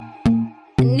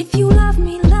if you love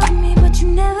me, but you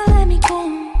never let me go.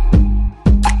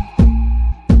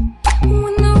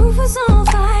 When the roof was on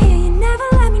fire, you never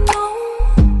let me know.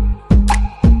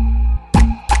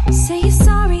 Say you're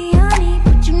sorry, honey,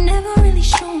 but you never really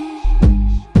show.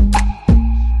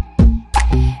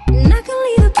 And I can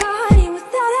leave the party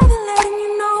without ever letting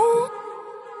you know.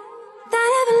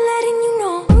 Without ever letting you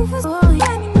know. Roof was on,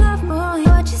 let me love, boy,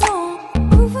 what you saw.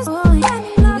 Roof was on, let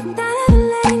me love, without ever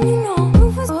letting you know.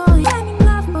 Roof was on, let me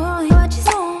love, boy, what you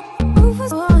saw. Roof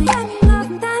was on, let me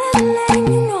love, without ever letting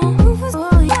you know. Roof was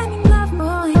on, let me love,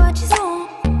 boy, what you saw.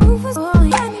 Roof was on,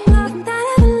 let me love, without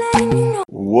ever letting you know.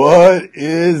 What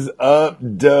is up,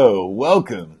 doe?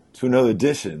 Welcome to another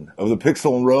edition of the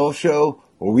Pixel and Roll Show,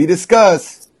 where we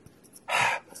discuss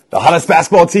the hottest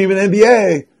basketball team in the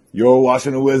NBA, your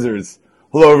Washington Wizards.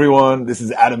 Hello, everyone. This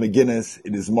is Adam McGinnis.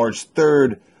 It is March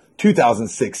 3rd,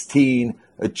 2016.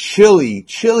 A chilly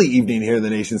evening here in the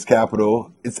nation's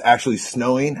capital. It's actually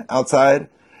snowing outside,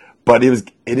 but it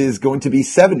is going to be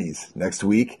 70s next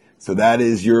week. So that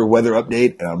is your weather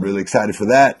update, and I'm really excited for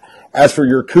that. As for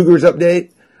your Cougars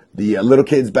update, the little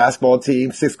kids basketball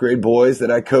team, 6th grade boys that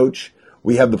I coach,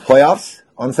 we have the playoffs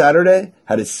on Saturday.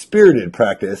 Had a spirited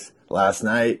practice last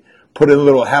night. Put in a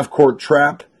little half-court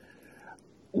trap.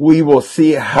 We will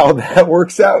see how that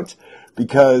works out,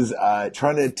 because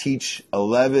trying to teach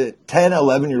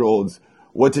 11-year-olds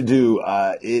what to do,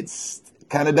 it's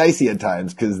kind of dicey at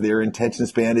times because their attention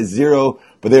span is 0,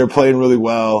 but they're playing really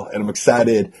well, and I'm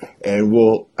excited, and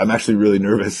I'm actually really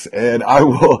nervous, and I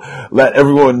will let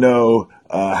everyone know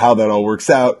how that all works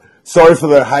out. Sorry for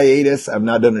the hiatus. I've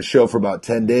not done a show for about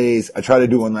 10 days. I tried to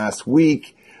do one last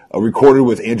week. Recorded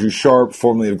with Andrew Sharp,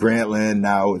 formerly of Grantland,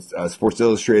 now Sports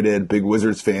Illustrated, big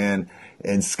Wizards fan,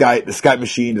 and the Skype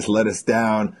machine just let us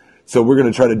down. So we're going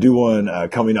to try to do one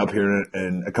coming up here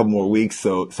in a couple more weeks.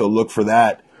 So look for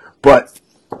that. But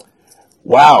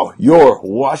wow, your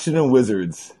Washington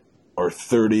Wizards are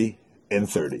 30-30.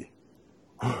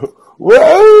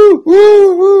 Woo,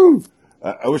 woo, woo!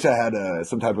 I wish I had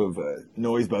some type of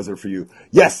noise buzzer for you.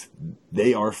 Yes,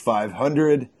 they are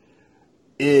 500.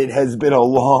 It has been a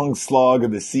long slog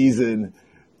of the season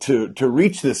to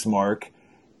reach this mark.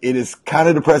 It is kind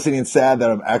of depressing and sad that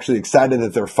I'm actually excited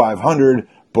that they're 500,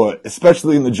 but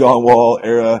especially in the John Wall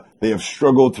era, they have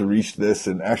struggled to reach this,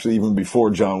 and actually even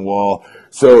before John Wall.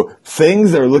 So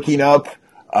things are looking up.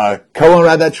 Come on,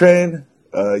 ride that train.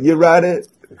 You ride it.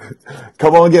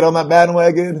 Come on, get on that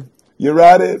bandwagon. You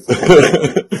ride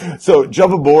it. So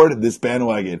jump aboard this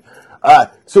bandwagon.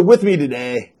 So with me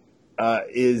today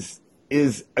is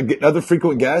another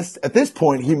frequent guest. At this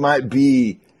point, he might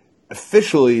be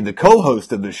officially the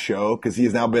co-host of this show, because he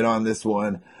has now been on this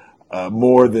one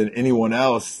more than anyone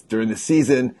else during the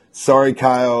season. Sorry,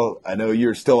 Kyle. I know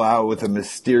you're still out with a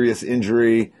mysterious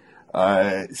injury,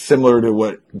 similar to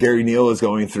what Gary Neal is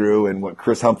going through and what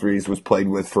Chris Humphries was played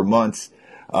with for months.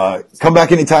 Come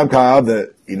back anytime, Kyle,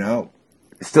 that,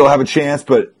 still have a chance,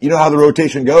 but you know how the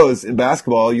rotation goes in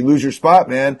basketball. You lose your spot,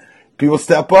 man. People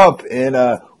step up, and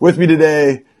with me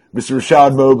today, Mr.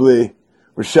 Rashad Mobley.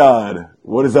 Rashad,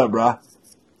 what is up, brah?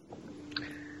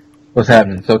 What's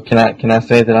happening? So can I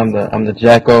say that I'm the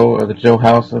Jacko or the Joe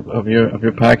House of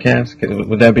your podcast?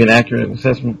 Would that be an accurate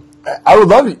assessment? I would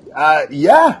love it.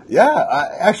 Yeah.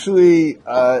 Actually,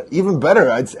 even better.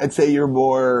 I'd say you're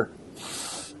more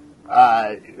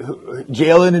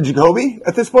Jalen and Jacoby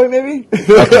at this point, maybe?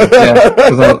 Okay, yeah,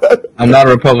 because I'm not a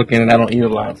Republican and I don't eat a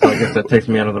lot, so I guess that takes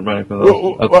me out of the running for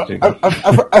those other two.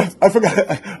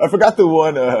 I forgot the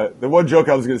one joke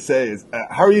I was going to say is,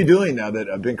 how are you doing now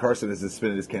that Ben Carson has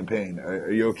suspended his campaign?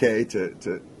 Are you okay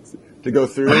to go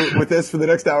through with this for the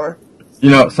next hour?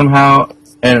 Somehow,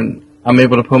 and I'm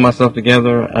able to pull myself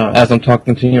together. As I'm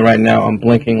talking to you right now, I'm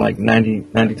blinking like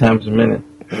 90 times a minute.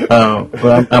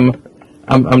 But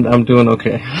I'm doing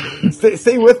okay.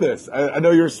 Stay with us. I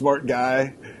know you're a smart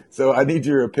guy, so I need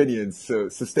your opinions. So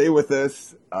stay with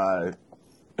us. I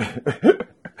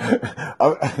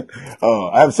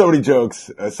have so many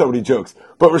jokes.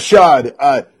 But Rashad,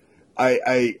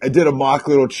 I did a mock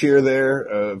little cheer there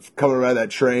of coming around that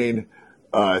train.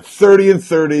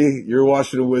 30-30, your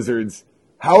Washington Wizards.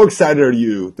 How excited are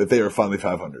you that they are finally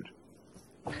 500?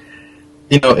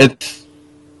 It's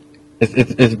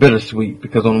bittersweet,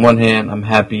 because on one hand, I'm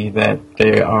happy that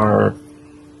they're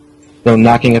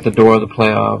knocking at the door of the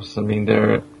playoffs. I mean,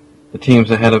 the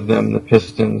teams ahead of them, the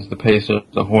Pistons, the Pacers,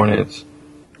 the Hornets,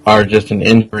 are just an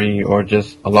injury or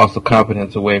just a loss of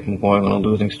confidence away from going on a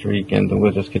losing streak, and the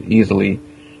Wizards could easily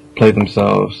play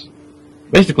themselves.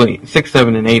 Basically, 6,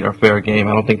 7, and 8 are fair game.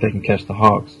 I don't think they can catch the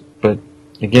Hawks. But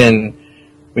again,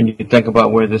 when you think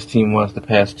about where this team was the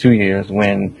past 2 years,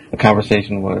 when the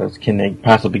conversation was, can they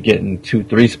possibly get in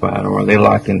 2-3 spot, or are they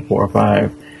locked in 4 or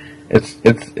 5? It's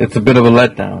a bit of a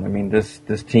letdown. I mean,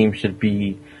 this team should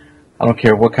be. I don't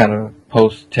care what kind of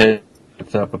post Ted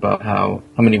puts up about how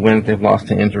many wins they've lost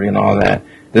to injury and all that.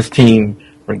 This team,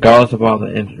 regardless of all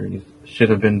the injuries, should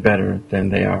have been better than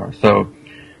they are. So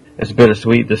it's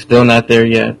bittersweet. They're still not there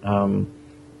yet.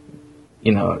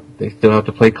 They still have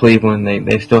to play Cleveland.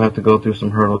 They still have to go through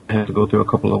some hurdles. They have to go through a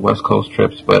couple of West Coast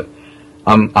trips. But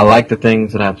I like the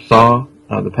things that I saw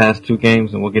the past 2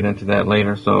 games, and we'll get into that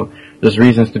later. So there's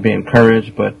reasons to be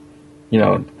encouraged, but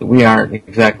we aren't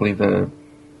exactly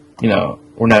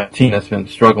we're not a team that's been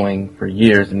struggling for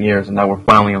years and years, and now we're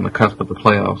finally on the cusp of the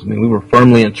playoffs. I mean, we were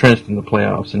firmly entrenched in the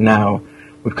playoffs, and now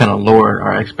we've kind of lowered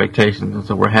our expectations, and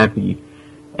so we're happy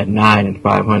at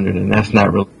 9-500, and that's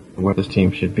not really where this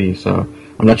team should be. So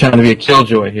I'm not trying to be a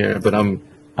killjoy here, but I'm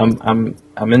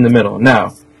in the middle. Now,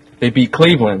 if they beat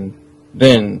Cleveland,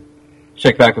 then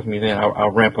check back with me. Then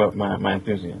I'll ramp up my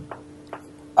enthusiasm.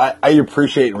 I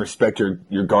appreciate and respect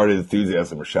your guarded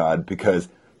enthusiasm, Rashad, because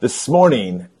this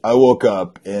morning I woke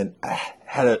up and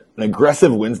had an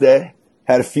aggressive Wednesday,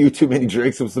 had a few too many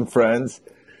drinks with some friends,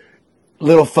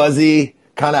 little fuzzy,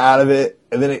 kind of out of it,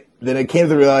 and then it came to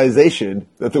the realization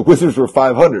that the Wizards were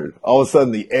 500. All of a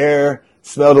sudden, the air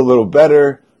smelled a little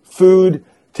better, food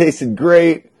tasted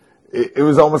great. It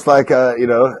was almost like I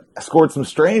scored some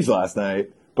strange last night,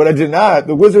 but I did not.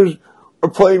 The Wizards are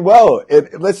playing well,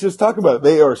 and let's just talk about it.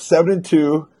 They are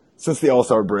 7-2 since the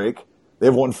All-Star break.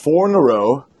 They've won 4 in a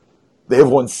row. They have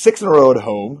won 6 in a row at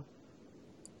home.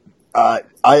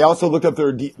 I also looked up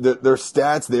their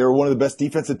stats. They are one of the best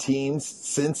defensive teams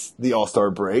since the All-Star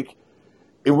break.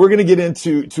 And we're going to get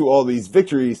into all these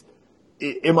victories.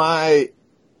 I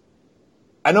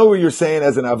know what you're saying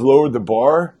as in I've lowered the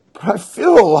bar, but I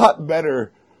feel a lot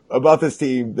better about this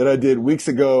team than I did weeks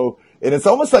ago. And it's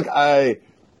almost like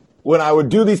when I would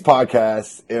do these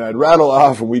podcasts and I'd rattle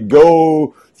off and we'd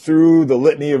go through the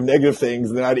litany of negative things,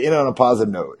 and then I'd end on a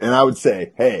positive note. And I would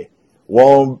say, hey,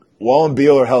 Wall and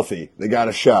Beal are healthy. They got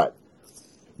a shot.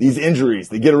 These injuries,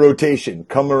 they get a rotation,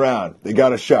 come around. They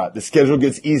got a shot. The schedule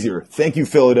gets easier. Thank you,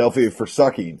 Philadelphia, for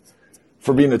sucking,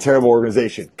 for being a terrible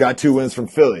organization. Got 2 wins from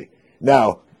Philly.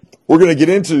 Now, we're going to get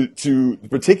into the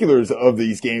particulars of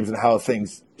these games and how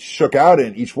things shook out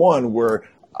in each one, where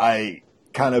I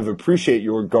kind of appreciate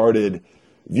your guarded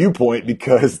viewpoint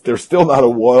because they're still not a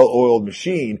well-oiled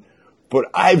machine, but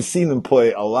I've seen them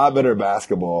play a lot better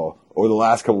basketball over the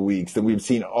last couple of weeks than we've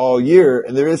seen all year,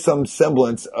 and there is some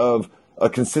semblance of a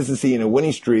consistency and a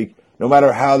winning streak, no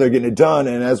matter how they're getting it done.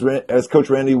 And as Coach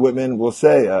Randy Whitman will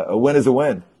say, a win is a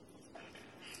win.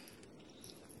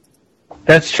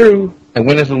 That's true. A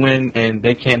win is a win, and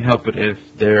they can't help it if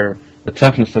the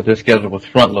toughness of their schedule was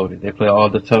front-loaded. They play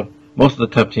most of the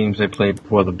tough teams they played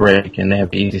before the break, and they have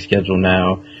the easy schedule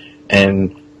now.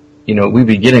 And, we'd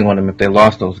be getting on them if they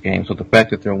lost those games. So the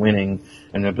fact that they're winning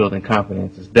and they're building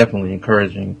confidence is definitely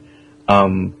encouraging.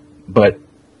 But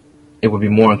it would be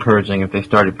more encouraging if they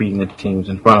started beating the teams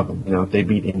in front of them. If they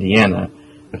beat Indiana,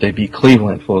 if they beat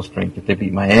Cleveland at full strength, if they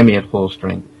beat Miami at full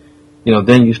strength,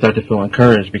 then you start to feel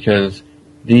encouraged, because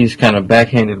these kind of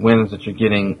backhanded wins that you're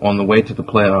getting on the way to the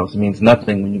playoffs means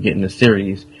nothing when you get in the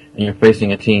series and you're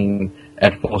facing a team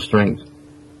at full strength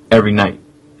every night.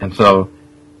 And so,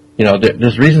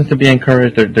 there's reasons to be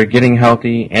encouraged. They're getting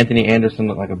healthy. Anthony Anderson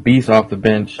looked like a beast off the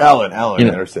bench. Allen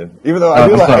Anderson. Even though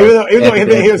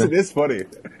Anthony Anderson is funny.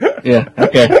 Yeah.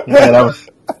 Okay. Yeah, that was.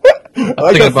 I'm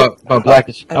thinking about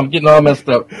Blackish. I'm getting all messed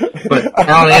up. But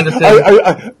Allen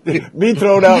Anderson. Me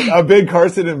throwing out Ben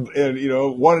Carson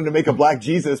and wanting to make a Black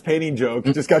Jesus painting joke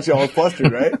just got you all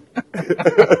flustered, right?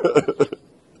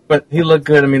 But he looked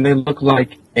good. I mean, they look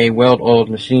like a well-oiled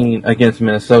machine against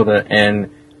Minnesota. And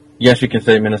yes, you can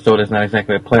say Minnesota is not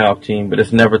exactly a playoff team, but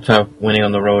it's never tough winning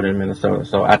on the road in Minnesota.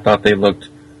 So I thought they looked,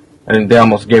 and they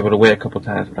almost gave it away a couple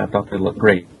times, but I thought they looked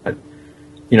great. But,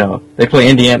 they play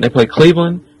Indiana, they play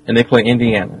Cleveland, and they play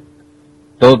Indiana.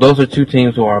 Those are 2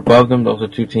 teams who are above them. Those are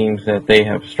 2 teams that they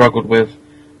have struggled with.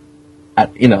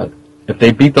 If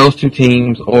they beat those 2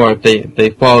 teams, or if they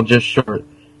fall just short,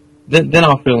 then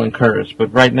I'll feel encouraged.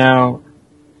 But right now,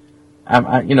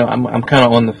 I'm kind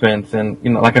of on the fence, and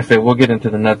like I said, we'll get into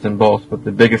the nuts and bolts. But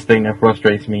the biggest thing that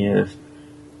frustrates me is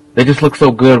they just look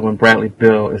so good when Bradley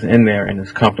Beal is in there and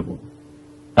is comfortable.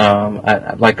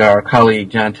 Like our colleague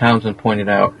John Townsend pointed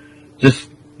out, just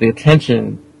the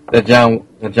attention that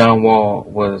John Wall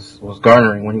was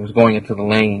garnering when he was going into the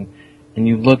lane, and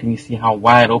you look and you see how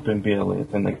wide open Beal is,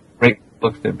 and the great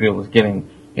looks that Beal was getting.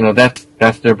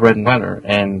 That's their bread and butter,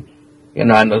 and I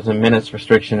know there's a minutes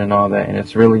restriction and all that, and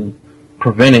it's really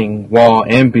preventing Wall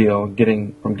and Beal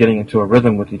from getting into a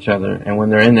rhythm with each other. And when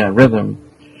they're in that rhythm,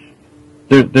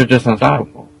 they're just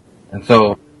unstoppable. And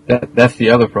so that's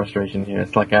the other frustration here.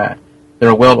 It's like they're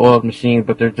a well-oiled machine,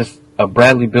 but they're just a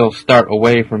Bradley Beal start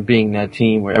away from being that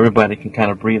team where everybody can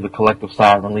kind of breathe a collective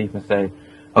sigh of relief and say,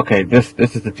 okay, this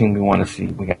is the team we want to see.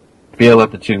 We got Beal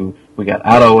at the 2, we got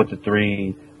Otto at the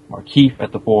 3, Markieff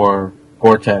at the 4,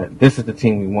 Gortat. This is the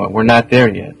team we want. We're not there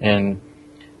yet. And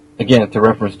again, to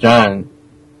reference John,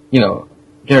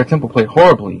 Garrett Temple played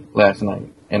horribly last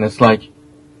night, and it's like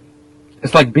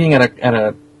being at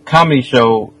a comedy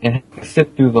show and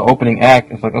sit through the opening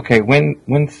act. It's like, okay, when's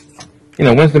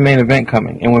the main event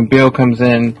coming? And when Bill comes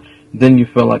in, then you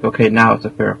feel like, okay, now it's a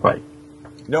fair fight.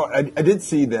 No, I did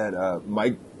see that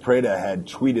Mike Prada had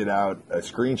tweeted out a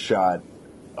screenshot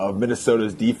of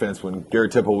Minnesota's defense when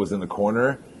Garrett Temple was in the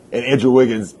corner, and Andrew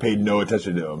Wiggins paid no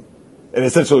attention to him, and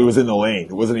essentially was in the lane.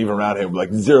 It wasn't even around him,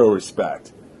 like zero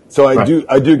respect. So I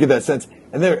do get that sense.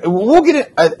 And I think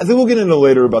we'll get into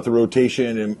later about the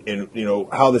rotation and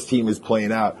how this team is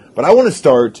playing out. But I want to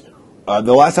start.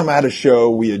 The last time I had a show,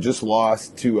 we had just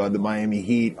lost to the Miami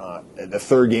Heat, the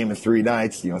third game in 3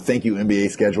 nights. Thank you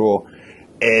NBA schedule,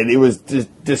 and it was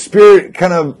the spirit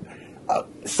kind of.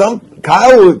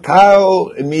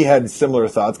 Kyle and me had similar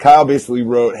thoughts. Kyle basically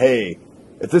wrote, "Hey,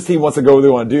 if this team wants to go where they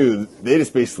want to do, they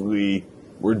just basically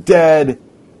were dead."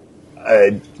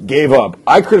 Gave up.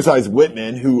 I criticized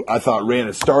Whitman, who I thought ran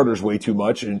his starters way too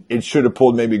much, and it should have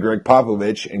pulled maybe Greg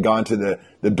Popovich and gone to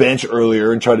the bench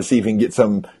earlier and tried to see if he can get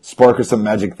some spark or some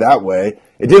magic that way.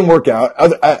 It didn't work out.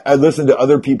 I listened to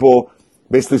other people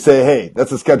basically say, hey,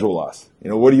 that's a schedule loss.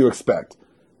 What do you expect?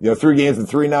 3 games in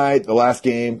 3 nights, the last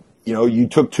game, you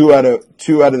took 2 out of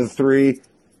the 3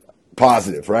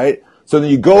 positive, right? So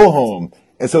then you go home.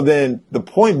 And so then the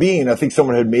point being, I think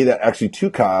someone had made that actually to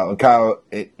Kyle, and Kyle,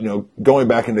 going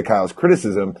back into Kyle's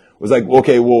criticism, was like,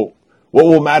 okay, well, what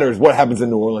will matter is what happens in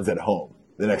New Orleans at home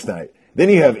the next night. Then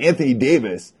you have Anthony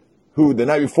Davis, who the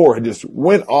night before had just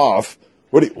went off,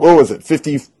 what was it,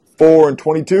 54 and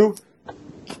 22?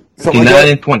 59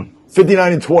 and 20.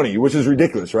 59 and 20, which is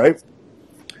ridiculous, right?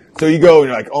 So you go and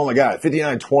you're like, oh my God,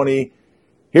 59 and 20.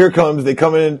 Here it comes, they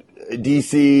come in.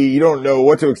 DC, you don't know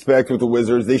what to expect with the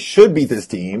Wizards. They should beat this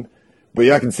team,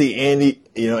 but I can see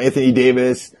Anthony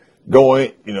Davis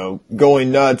going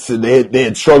nuts. And they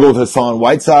had struggled with Hassan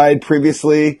Whiteside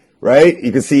previously, right?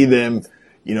 You can see them,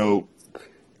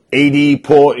 AD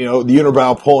pull, the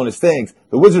unibrow pulling his things.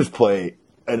 The Wizards play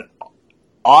an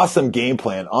awesome game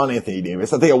plan on Anthony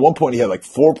Davis. I think at one point he had like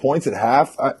 4 points at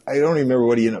half. I don't even remember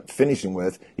what he ended up finishing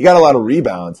with. He got a lot of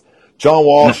rebounds. John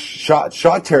Wall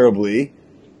shot terribly.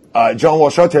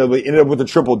 Ended up with a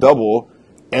triple-double,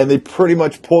 and they pretty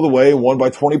much pulled away and won by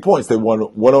 20 points. They won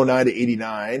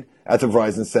 109-89 at the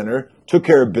Verizon Center, took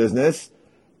care of business,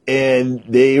 and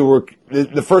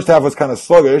the first half was kind of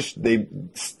sluggish. They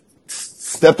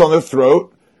stepped on their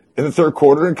throat in the third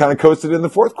quarter and kind of coasted in the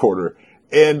fourth quarter.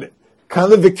 And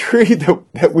kind of the victory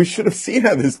that we should have seen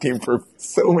out of this team for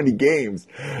so many games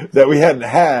that we hadn't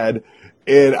had.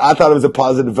 And I thought it was a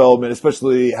positive development,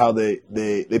 especially how they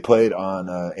played on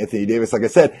Anthony Davis. Like I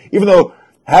said, even though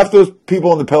half those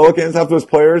people on the Pelicans, half those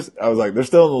players, I was like, they're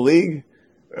still in the league.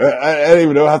 I didn't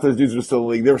even know half those dudes were still in the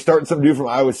league. They were starting some dude from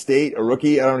Iowa State, a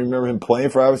rookie. I don't even remember him playing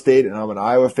for Iowa State, and I'm an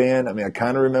Iowa fan. I mean, I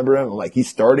kind of remember him. I'm like, he's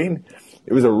starting.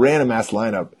 It was a random-ass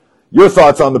lineup. Your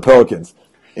thoughts on the Pelicans?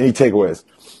 Any takeaways?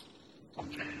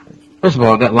 First of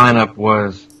all, that lineup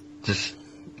was just,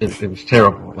 it was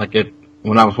terrible.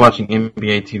 When I was watching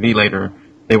NBA TV later,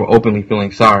 they were openly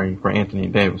feeling sorry for Anthony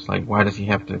Davis. Like, why does he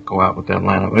have to go out with that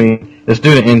lineup? I mean, it's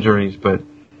due to injuries, but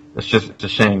it's a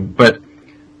shame. But,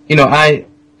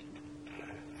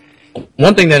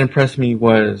 one thing that impressed me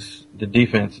was the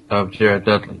defense of Jared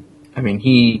Dudley. I mean,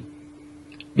 he,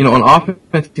 on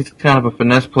offense, he's kind of a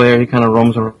finesse player. He kind of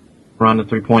roams around the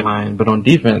 3-point line. But on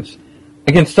defense,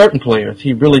 against certain players,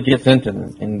 he really gets into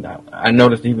them. And I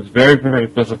noticed he was very, very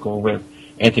physical with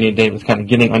Anthony Davis, kind of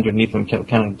getting underneath him,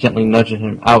 kind of gently nudging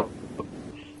him out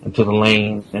into the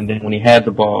lanes. And then when he had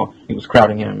the ball, he was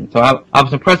crowding him. So I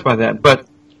was impressed by that. But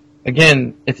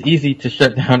again, it's easy to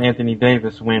shut down Anthony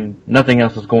Davis when nothing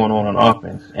else is going on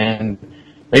offense. And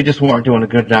they just weren't doing a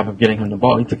good job of getting him the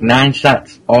ball. He took 9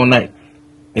 shots all night.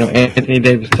 Anthony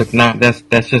Davis took 9.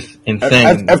 That's just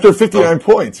insane. After 59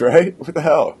 points, right? What the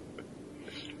hell?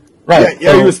 Right.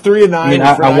 Yeah, so, he was 3 and 9 I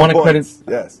mean, for 9 I want to points.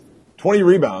 credit. Yes. 20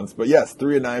 rebounds, but yes,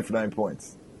 3 and 9 for 9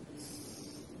 points.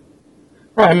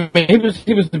 Right. I mean, he was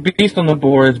the beast on the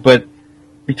boards, but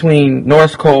between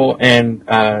Norris Cole and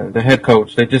the head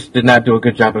coach, they just did not do a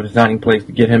good job of designing plays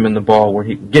to get him the ball where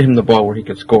he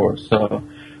could score. So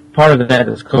part of that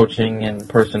is coaching and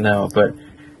personnel, but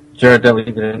Jared Dudley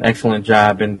did an excellent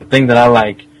job. And the thing that I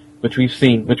like, which we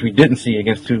didn't see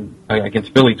against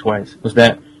Philly twice, was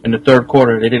that in the third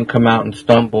quarter they didn't come out and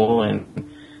stumble and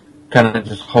kind of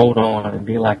just hold on and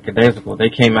be lackadaisical. They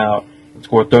came out and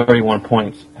scored 31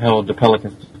 points, held the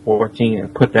Pelicans to 14,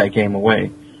 and put that game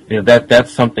away.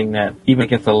 That's something that even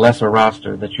against a lesser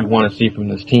roster that you want to see from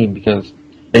this team, because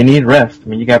they need rest. I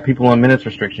mean, you got people on minutes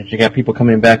restrictions. You got people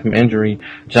coming back from injury.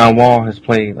 John Wall has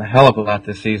played a hell of a lot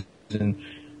this season.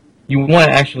 You want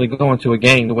to actually go into a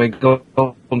game the way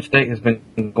Golden State has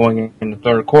been going in the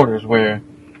third quarters, where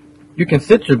you can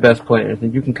sit your best players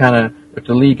and you can kind of, if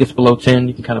the league gets below 10,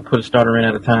 you can kind of put a starter in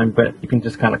at a time, but you can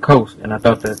just kind of coast. And I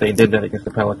thought that they did that against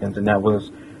the Pelicans, and that was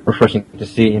refreshing to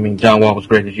see. I mean, John Wall was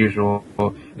great as usual.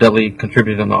 Dudley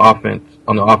contributed on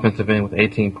the offensive end with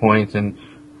 18 points and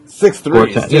 6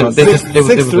 threes.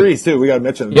 Six threes too. We got to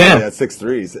mention. Yeah, had 6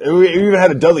 threes. We even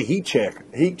had a Dudley heat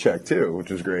check too, which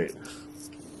was great.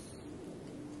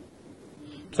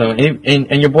 So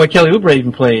and your boy Kelly Oubre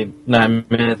even played 9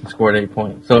 minutes and scored 8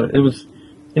 points. So it was,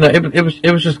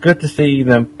 it was just good to see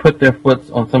them put their foot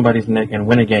on somebody's neck and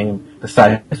win a game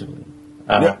decisively.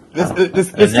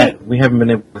 We haven't been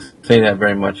able to say that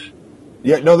very much.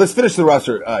 Yeah, no, let's finish the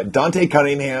roster. Dante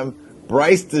Cunningham,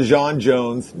 Bryce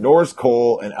DeJean-Jones, Norris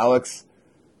Cole, and Alex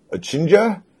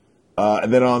Achinja.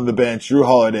 And then on the bench, Drew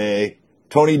Holiday,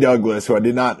 Tony Douglas, who I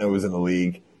did not know was in the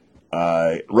league,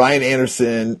 Ryan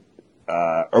Anderson,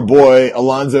 our boy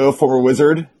Alonzo, former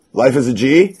Wizard, Life as a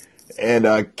G,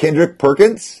 and Kendrick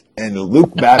Perkins, and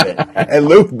Luke Babbitt. And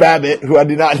Luke Babbitt, who I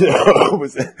did not know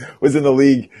was in the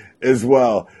league as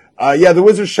well. The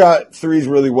Wizards shot threes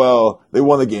really well. They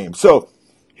won the game. So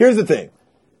here's the thing.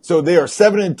 So they are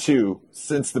 7-2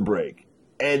 since the break.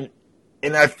 And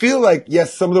I feel like,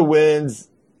 yes, some of the wins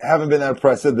haven't been that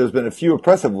impressive. There's been a few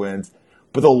impressive wins,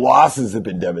 but the losses have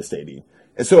been devastating.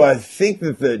 And so I think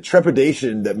that the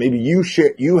trepidation that maybe you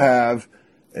have,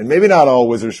 and maybe not all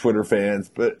Wizards Twitter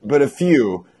fans, but a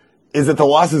few, is that the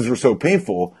losses were so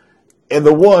painful. And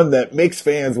the one that makes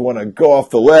fans want to go off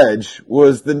the ledge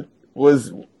was the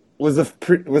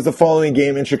following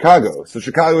game in Chicago. So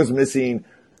Chicago was missing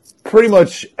pretty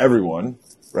much everyone,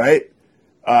 right?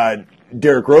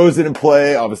 Derrick Rose didn't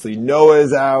play. Obviously, Noah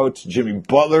is out. Jimmy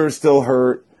Butler is still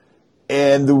hurt.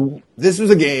 And this was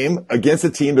a game against a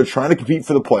team they're trying to compete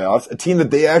for the playoffs, a team that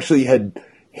they actually had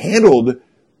handled.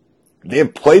 They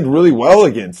have played really well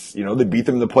against. They beat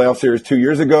them in the playoff series 2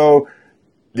 years ago.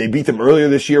 They beat them earlier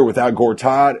this year without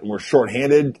Gortat and were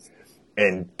shorthanded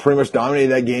and pretty much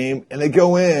dominated that game. And they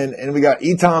go in, and we got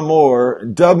Etan Moore,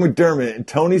 Doug McDermott, and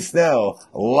Tony Snell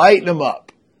lighting them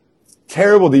up.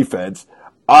 Terrible defense.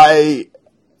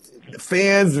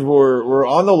 Fans were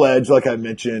on the ledge, like I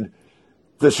mentioned.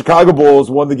 The Chicago Bulls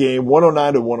won the game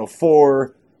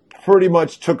 109-104, pretty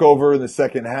much took over in the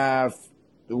second half.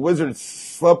 The Wizards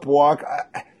slept walk.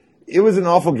 It was an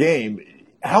awful game.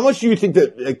 How much do you think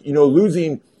that,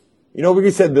 losing,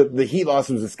 we said the Heat loss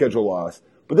was a schedule loss,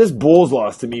 but this Bulls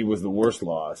loss to me was the worst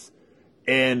loss.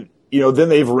 And, then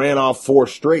they've ran off 4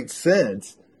 straight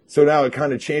since, so now it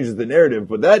kind of changes the narrative.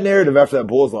 But that narrative after that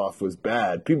Bulls loss was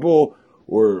bad. People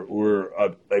were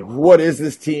like, what is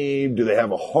this team? Do they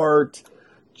have a heart?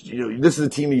 This is a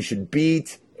team you should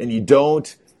beat, and you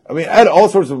don't. I mean, I had all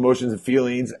sorts of emotions and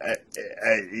feelings.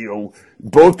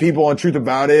 Both people on Truth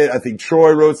About It. I think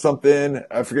Troy wrote something.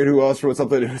 I forget who else wrote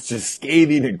something. It was just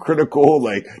scathing and critical.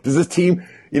 Like, does this team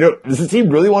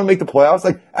really want to make the playoffs?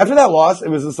 Like, after that loss, it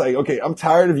was just like, okay, I'm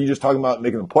tired of you just talking about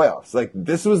making the playoffs. Like,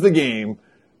 this was the game,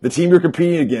 the team you're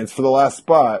competing against for the last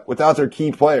spot without their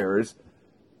key players,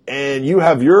 and you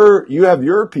have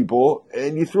your people,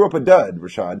 and you threw up a dud,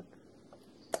 Rashad.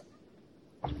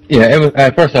 Yeah, it was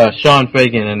at first Sean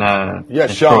Fagan and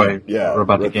Sean, Troy were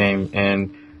about the game,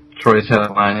 and Troy's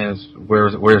headline is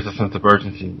 "Where's the sense of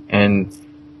urgency?" And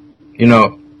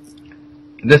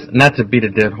this, not to beat a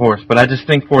dead horse, but I just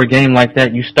think for a game like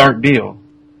that, you start Beal.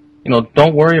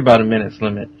 Don't worry about a minutes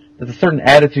limit. There's a certain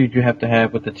attitude you have to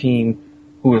have with the team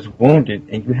who is wounded,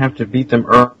 and you have to beat them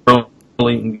early,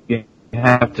 and you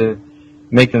have to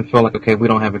make them feel like, okay, we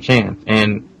don't have a chance,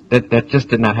 and that just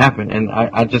did not happen. And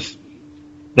I just.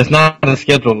 That's not a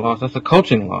schedule loss. That's a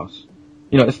coaching loss.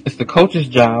 It's the coach's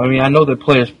job. I mean, I know that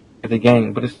players play the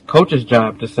game, but it's the coach's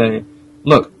job to say,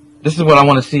 look, this is what I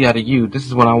want to see out of you. This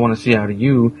is what I want to see out of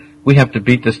you. We have to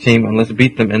beat this team, and let's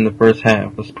beat them in the first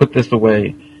half. Let's put this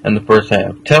away in the first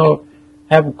half.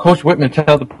 Have Coach Whitman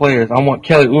tell the players, I want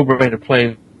Kelly Oubre to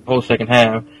play the whole second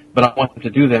half. but I want him to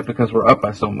do that because we're up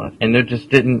by so much. And there just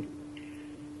didn't.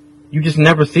 You just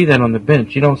never see that on the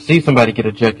bench. You don't see somebody get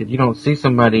ejected. You don't see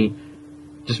somebody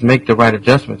just make the right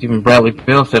adjustments. Even Bradley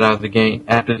Beal said after the game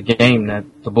that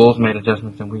the Bulls made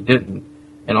adjustments and we didn't.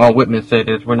 And all Whitman said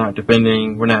is we're not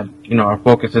defending, we're not, our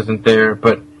focus isn't there.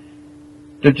 But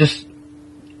they're just,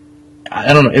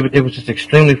 I don't know. It was just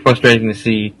extremely frustrating to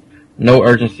see no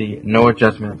urgency, no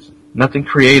adjustments, nothing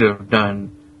creative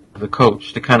done as a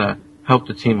coach to kind of help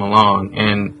the team along.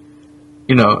 And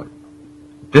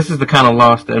this is the kind of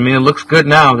loss that, it looks good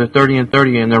now. They're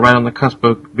 30-30 and they're right on the cusp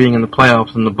of being in the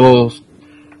playoffs. And the Bulls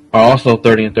are also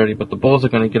 30-30, but the Bulls are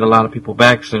going to get a lot of people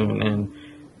back soon. And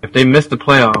if they miss the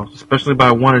playoffs, especially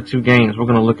by 1 or 2 games, we're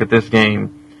going to look at this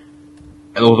game.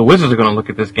 Or the Wizards are going to look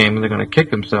at this game and they're going to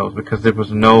kick themselves because there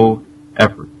was no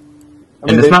effort.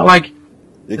 It's not like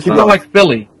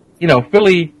Philly.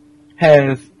 Philly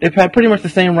they've had pretty much the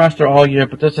same roster all year,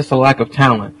 but there's just a lack of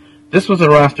talent. This was a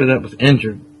roster that was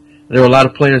injured. There were a lot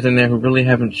of players in there who really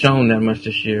haven't shown that much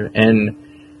this year. And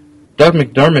Doug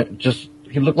McDermott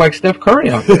he looked like Steph Curry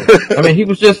out there.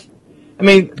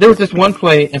 There was this one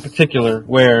play in particular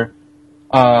where,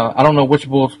 I don't know which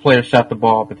Bulls player shot the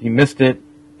ball, but he missed it,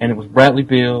 and it was Bradley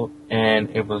Beal, and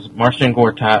it was Marcin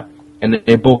Gortat, and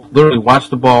they both literally watched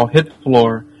the ball hit the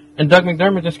floor, and Doug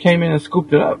McDermott just came in and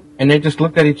scooped it up, and they just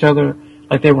looked at each other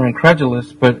like they were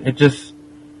incredulous, but it just,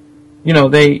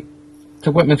 to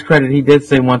Whitman's credit, he did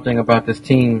say one thing about this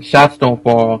team: shots don't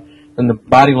fall, then the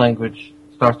body language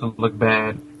starts to look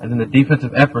bad, and then the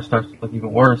defensive effort starts to look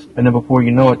even worse, and then before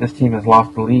you know it, this team has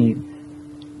lost the lead.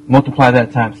 Multiply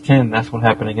that times 10, that's what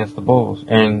happened against the Bulls,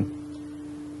 and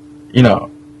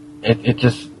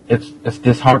it's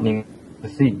disheartening to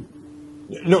see.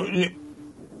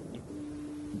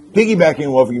 Piggybacking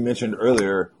on what you mentioned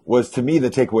earlier was, to me,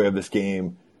 the takeaway of this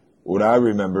game, what I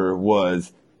remember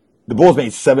was the Bulls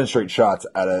made 7 straight shots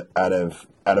out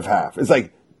of half. It's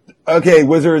like, okay,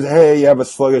 Wizards, hey, you have a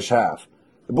sluggish half.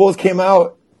 The Bulls came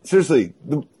out, seriously,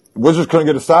 the Wizards couldn't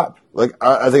get a stop. Like,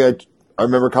 I think I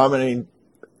remember commenting,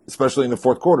 especially in the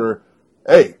fourth quarter,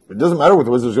 hey, it doesn't matter what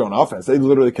the Wizards do on offense. They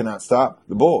literally cannot stop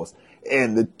the Bulls.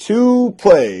 And the 2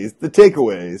 plays, the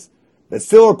takeaways, that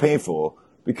still are painful,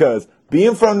 because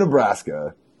being from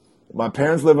Nebraska, my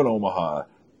parents live in Omaha,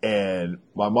 and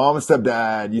my mom and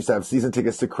stepdad used to have season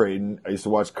tickets to Creighton. I used to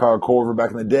watch Carl Corver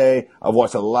back in the day. I've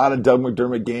watched a lot of Doug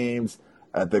McDermott games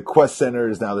at the Quest Center,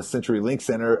 is now the Century Link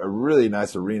Center, a really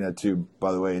nice arena too,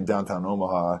 by the way, in downtown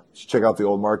Omaha. You should check out the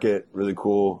old market, really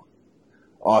cool,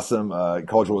 awesome,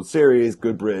 College World Series,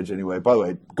 good bridge. Anyway, by the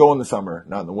way, go in the summer,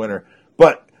 not in the winter.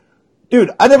 But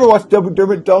dude, I never watched Doug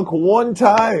McDermott dunk one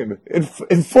time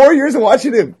in 4 years of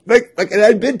watching him. And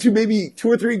I'd been to maybe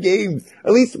 2 or 3 games,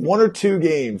 at least 1 or 2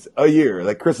 games a year,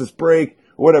 like Christmas break,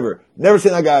 whatever. Never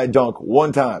seen that guy dunk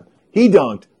one time. He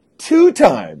dunked 2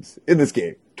 times in this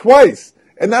game, twice.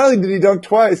 And not only did he dunk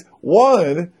twice,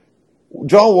 one,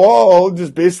 John Wall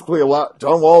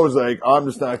John Wall was like, I'm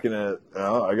just not gonna,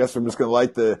 I guess I'm just gonna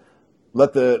let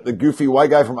the goofy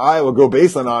white guy from Iowa go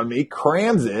baseline on me,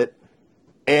 crams it.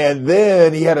 And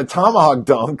then he had a tomahawk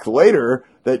dunk later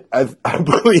that I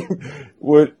believe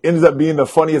ends up being the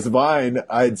funniest Vine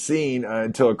I'd seen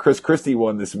until a Chris Christie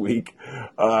one this week,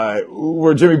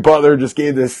 where Jimmy Butler just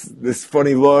gave this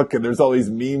funny look, and there's all these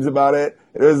memes about it.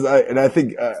 It was, and I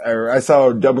think I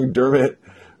saw Doug McDermott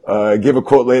give a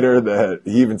quote later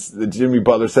that Jimmy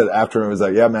Butler said after him, was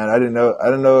like, "Yeah, man, I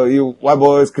didn't know you white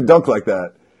boys could dunk like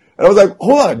that." And I was like,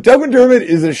 hold on, Doug McDermott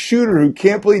is a shooter who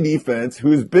can't play defense,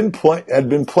 who's had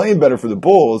been playing better for the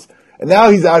Bulls, and now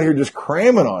he's out here just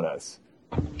cramming on us.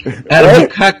 Adam,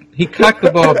 right? He cocked the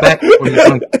ball back before he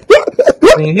dunked it.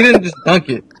 He didn't just dunk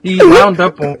it. He wound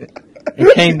up on it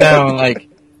and came down like,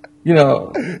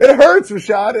 It hurts,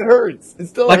 Rashad. It hurts. It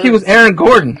still like hurts. He was Aaron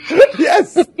Gordon.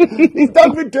 Yes. He's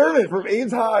Doug McDermott from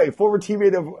Ames High, former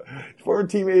teammate of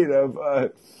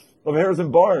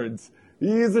Harrison Barnes.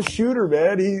 He is a shooter,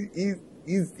 man. He's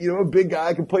a big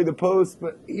guy, can play the post,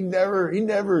 but he never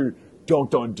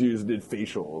dunked on dudes and did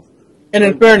facials. And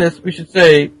in fairness, we should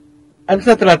say, it's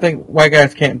not that I think white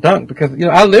guys can't dunk, because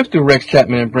I lived through Rex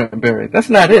Chapman and Brent Berry. That's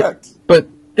not Correct. it. But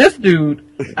this dude,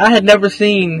 I had never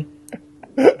seen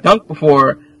dunk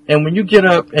before. And when you get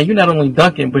up and you're not only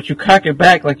dunking, but you cock it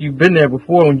back like you've been there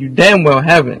before when you damn well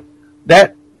haven't. That's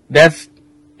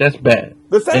bad.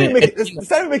 Let's not even make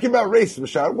it about race,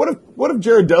 Rashad. What if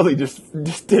Jared Dudley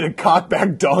just did a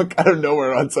cockback dunk out of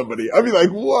nowhere on somebody? I'd be like,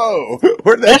 whoa,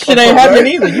 where'd that shit ain't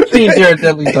happening either. You've seen Jared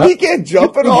Dudley dunk. He can't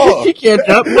jump at all. He can't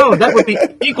jump. No, that would be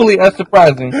equally as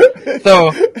surprising.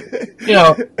 So,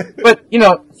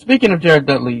 speaking of Jared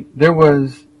Dudley, there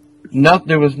was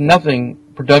nothing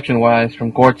production-wise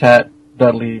from Gortat,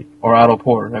 Dudley, or Otto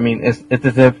Porter. I mean, it's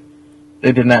as if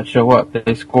they did not show up.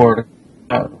 They scored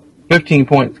 15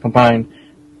 points combined,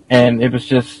 and it was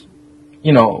just,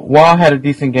 Wall had a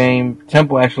decent game.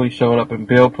 Temple actually showed up, and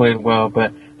Bill played well,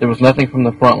 but there was nothing from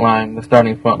the front line, the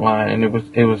starting front line, and it was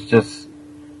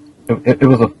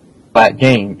a flat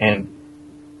game. And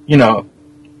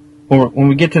when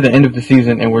we get to the end of the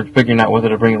season and we're figuring out whether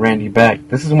to bring Randy back,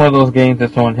 this is one of those games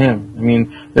that's on him. I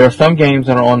mean, there are some games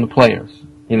that are on the players,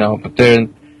 but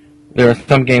then there are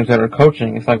some games that are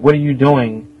coaching. It's like, what are you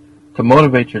doing to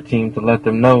motivate your team to let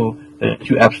them know that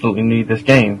you absolutely need this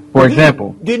game? For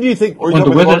example, didn't you think, or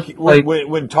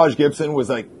when Taj Gibson was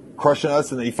like crushing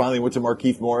us and then he finally went to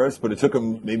Markieff Morris, but it took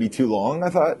him maybe too long, I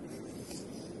thought?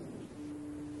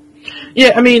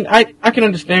 Yeah, I mean, I can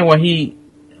understand why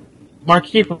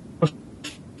Markieff was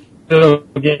still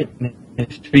getting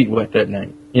his feet wet that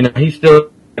night. He's still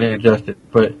getting adjusted,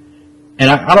 and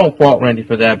I don't fault Randy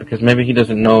for that because maybe he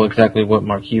doesn't know exactly what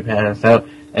Markieff has out.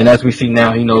 And as we see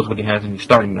now, he knows what he has and he's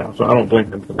starting now. So I don't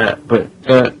blame him for that. But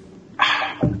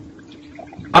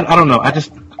I don't know.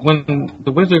 When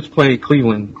the Wizards play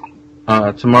Cleveland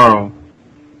tomorrow,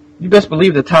 you best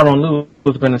believe that Tyronn Lue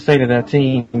was going to say to that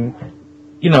team,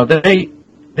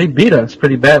 they beat us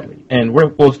pretty badly, and we're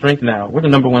full strength now. We're the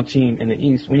number one team in the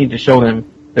East. We need to show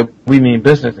them that we mean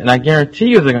business. And I guarantee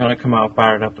you they're going to come out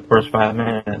fired up the first 5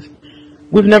 minutes.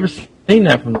 We've never seen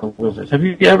that from the Wizards. Have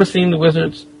you ever seen the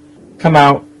Wizards come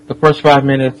out the first 5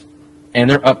 minutes and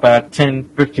they're up by 10,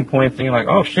 15 points and you're like,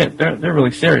 oh shit, they're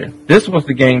really serious. This was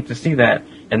the game to see that,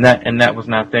 and that was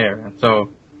not there. And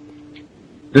so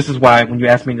this is why when you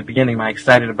asked me in the beginning, am I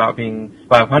excited about being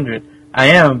 500? I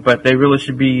am, but they really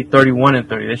should be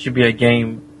 31-30. They should be a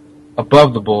game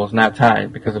above the Bulls, not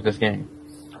tied because of this game.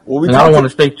 Well, and I don't want to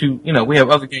stay too, we have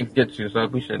other games to get to, so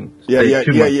we shouldn't stay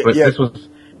too much. But this was,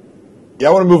 I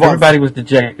want to move on. Everybody was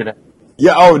dejected.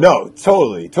 Yeah, oh no,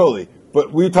 totally.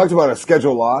 But we talked about a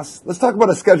schedule loss. Let's talk about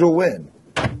a schedule win.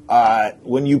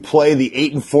 When you play the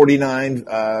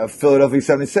 8-49 Philadelphia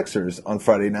 76ers on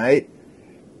Friday night,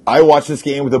 I watched this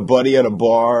game with a buddy at a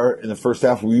bar in the first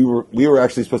half. We were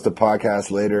actually supposed to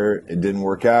podcast later. It didn't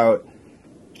work out.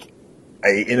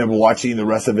 I ended up watching the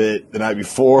rest of it the night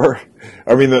before.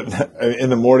 I mean, in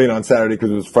the morning on Saturday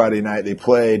because it was Friday night. They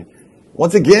played.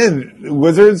 Once again, the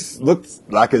Wizards looked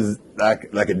like a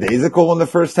daisical in the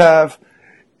first half.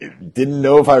 Didn't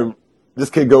know if this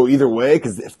could go either way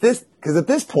because at this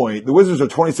point the Wizards are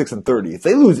 26-30. If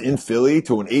they lose in Philly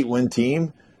to an 8-win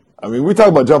team, I mean, we talk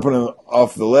about jumping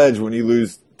off the ledge when you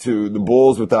lose to the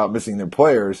Bulls without missing their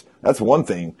players. That's one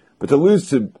thing. But to lose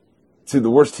to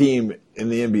the worst team in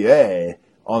the NBA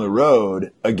on the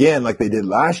road, again, like they did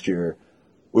last year,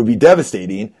 would be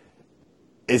devastating,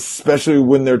 especially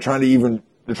when they're trying to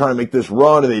make this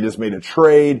run and they just made a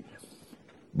trade.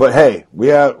 But hey, we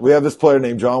have this player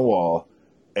named John Wall,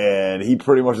 and he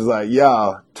pretty much is like,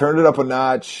 yeah, turned it up a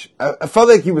notch. I felt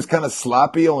like he was kind of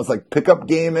sloppy, almost like pickup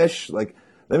game-ish, like,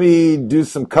 let me do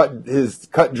some cut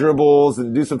dribbles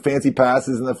and do some fancy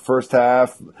passes in the first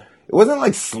half. It wasn't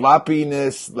like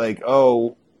sloppiness, like,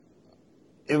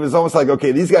 it was almost like,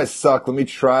 okay, these guys suck. Let me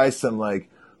try some like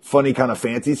funny kind of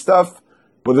fancy stuff.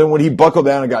 But then when he buckled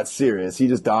down and got serious, he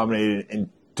just dominated and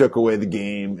took away the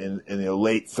game in the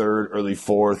late third, early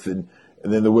fourth. And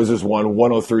then the Wizards won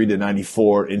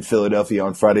 103-94 in Philadelphia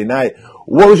on Friday night.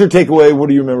 What was your takeaway? What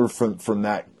do you remember from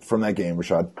that game,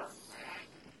 Rashad?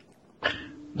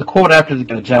 The quote after the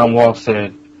game, John Wall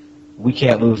said, we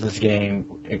can't lose this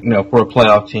game. For a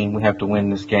playoff team, we have to win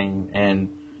this game.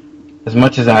 And as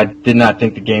much as I did not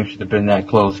think the game should have been that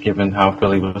close given how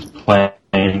Philly was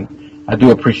playing, I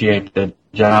do appreciate that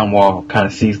John Wall kind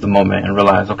of seized the moment and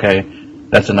realized, okay,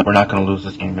 that's enough. We're not going to lose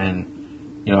this game.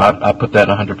 And, I put that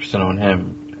 100% on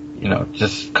him.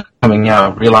 Just coming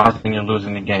out, realizing you're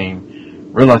losing the game,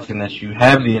 realizing that you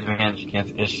have the advantage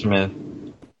against Ish Smith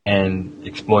and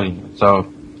exploiting it. So,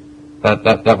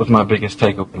 That was my biggest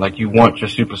takeaway. Like, you want your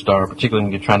superstar, particularly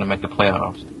when you're trying to make the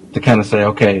playoffs, to kind of say,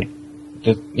 okay,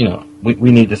 just,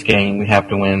 we need this game. We have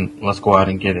to win. Let's go out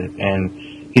and get it. And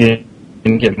he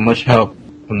didn't get much help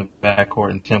from the backcourt,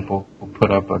 and Temple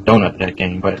put up a donut that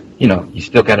game. But, you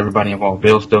still got everybody involved.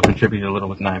 Bill still contributed a little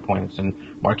with 9 points, and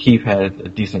Markieff had a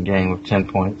decent game with 10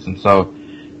 points. And so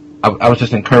I was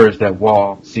just encouraged that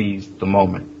Wall seized the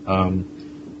moment.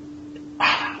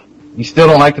 You still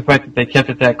don't like the fact that they kept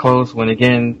it that close when,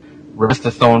 again, rest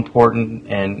is so important,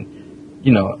 and,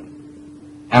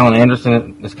 Allen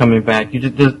Anderson is coming back.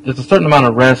 There's a certain amount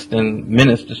of rest and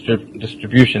minutes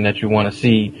distribution that you want to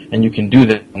see, and you can do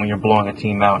that when you're blowing a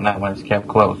team out, not when it's kept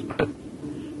close. But,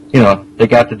 they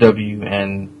got the W,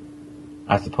 and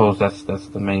I suppose that's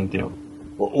the main deal.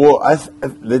 Well,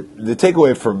 the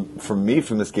takeaway from me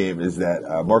from this game is that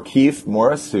Markeith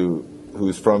Morris,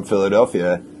 who's from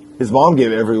Philadelphia, his mom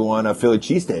gave everyone a Philly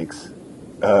cheesesteaks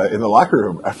in the locker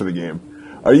room after the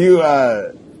game. Are you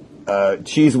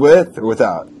cheese with or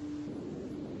without?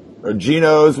 Or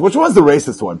Geno's? Which one's the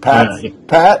racist one?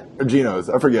 Pat or Geno's?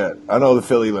 I forget. I know the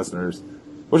Philly listeners.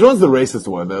 Which one's the racist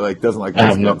one that like doesn't like I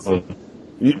have no Mexicans? clue.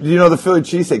 You know the Philly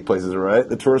cheesesteak places, right?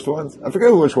 The tourist ones? I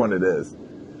forget which one it is.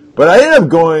 But I ended up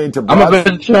going to I'm a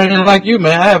vegetarian like you,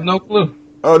 man. I have no clue.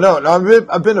 Oh, no,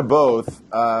 I've been to both.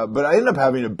 But I ended up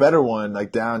having a better one,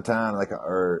 like downtown,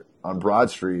 or on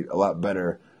Broad Street, a lot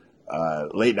better.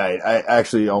 Late night, I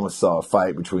actually almost saw a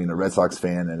fight between a Red Sox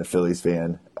fan and a Phillies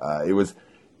fan. It was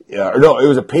a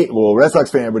Red Sox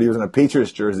fan, but he was in a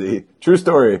Patriots jersey. True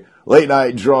story. Late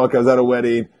night, drunk. I was at a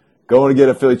wedding, going to get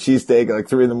a Philly cheesesteak at like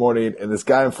 3 a.m, and this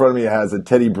guy in front of me has a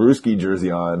Teddy Bruschi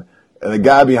jersey on, and the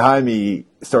guy behind me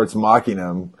starts mocking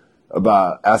him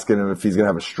about asking him if he's gonna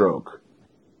have a stroke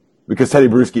because Teddy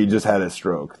Bruschi just had a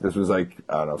stroke. This was like,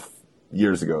 I don't know,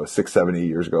 years ago, 6, 7, 8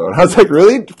 years ago. And I was like,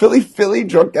 really? Philly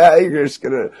drunk guy? You're just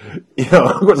gonna,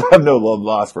 of course I have no love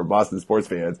lost for Boston sports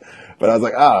fans, but I was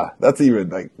like,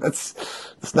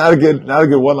 that's not a good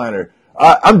one-liner.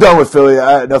 I'm done with Philly.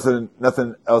 I had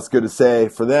nothing else good to say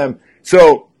for them.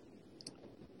 So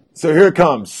here it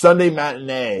comes. Sunday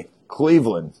matinee,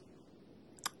 Cleveland.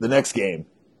 The next game.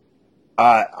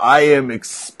 I am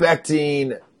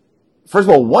expecting, first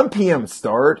of all, 1 p.m.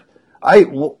 start.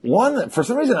 For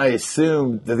some reason I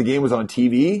assumed that the game was on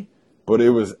TV, but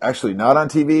it was actually not on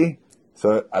TV.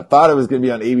 So I thought it was going to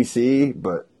be on ABC,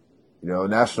 but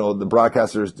the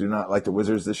broadcasters do not like the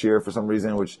Wizards this year for some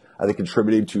reason, which I think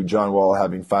contributed to John Wall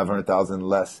having 500,000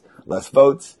 less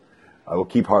votes. I will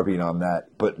keep harping on that,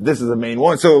 but this is the main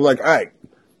one. So all right,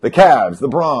 the Cavs,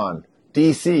 LeBron,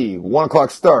 DC, 1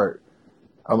 o'clock start.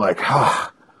 I'm like,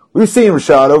 we've seen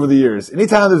Rashad over the years.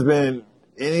 Anytime there's been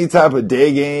any type of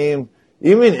day game,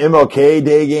 even MLK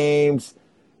day games,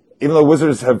 even though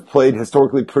Wizards have played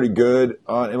historically pretty good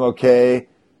on MLK,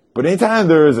 but anytime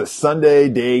there is a Sunday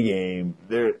day game,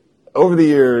 over the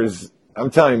years, I'm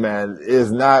telling you, man, it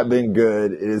has not been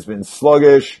good. It has been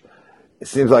sluggish. It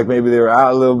seems like maybe they were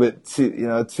out a little bit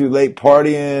too late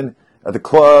partying at the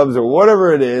clubs or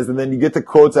whatever it is, and then you get the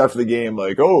quotes after the game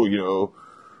like,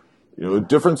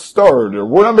 different start, or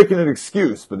we're not making an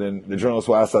excuse, but then the journalists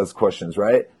will ask those questions,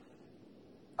 right?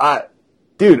 I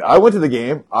went to the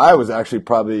game. I was actually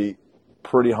probably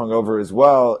pretty hungover as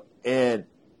well, and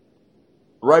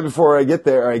right before I get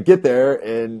there,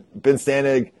 and Ben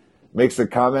Stanig makes a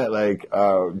comment like,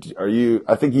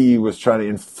 I think he was trying to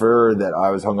infer that I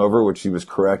was hungover, which he was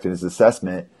correct in his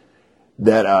assessment.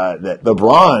 That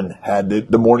LeBron had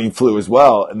the morning flu as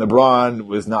well, and LeBron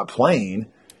was not playing.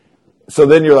 So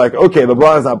then you're like, okay,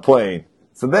 LeBron's not playing.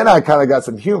 So then I kind of got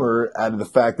some humor out of the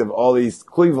fact that all these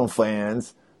Cleveland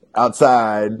fans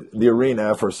outside the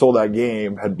arena for a sold-out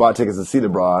game had bought tickets to see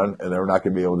LeBron, and they were not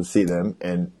going to be able to see them.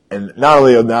 And not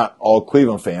only are not all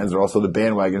Cleveland fans, they're also the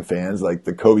bandwagon fans, like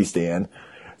the Kobe stan.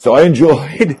 So I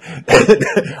enjoyed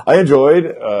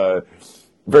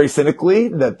very cynically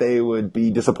that they would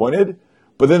be disappointed.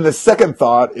 But then the second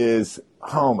thought is,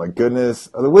 oh my goodness,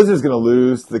 are the Wizards going to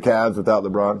lose to the Cavs without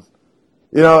LeBron?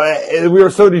 We were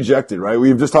so dejected, right?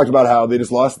 We've just talked about how they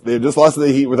just lost to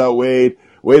the Heat without Wade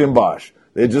and Bosh.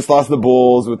 They just lost to the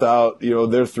Bulls without,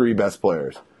 their 3 best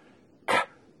players.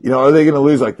 Are they going to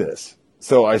lose like this?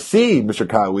 So I see Mr.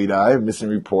 Kyle Weedeye, missing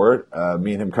report.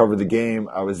 Me and him covered the game.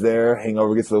 I was there.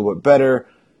 Hangover gets a little bit better.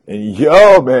 And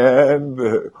man,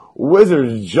 the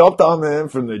Wizards jumped on them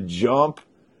from the jump.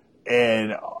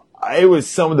 And it was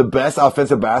some of the best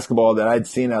offensive basketball that I'd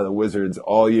seen out of the Wizards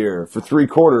all year. For 3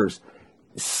 quarters,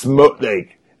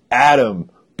 Adam,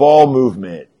 ball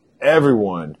movement,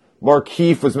 everyone.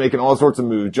 Markeith was making all sorts of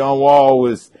moves. John Wall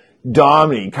was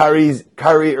dominating.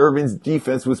 Kyrie Irving's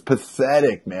defense was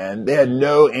pathetic, man. They had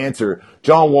no answer.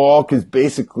 John Wall is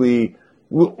basically,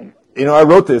 I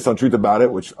wrote this on Truth About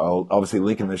It, which I'll obviously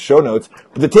link in the show notes.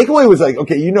 But the takeaway was like,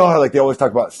 okay, how they always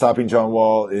talk about stopping John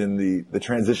Wall in the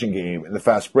transition game in the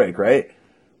fast break, right?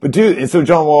 But and so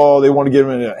John Wall, they want to get him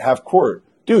in a half court.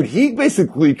 Dude, he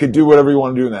basically could do whatever he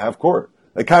wanted to do in the half court.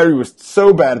 Like Kyrie was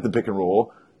so bad at the pick and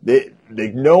roll.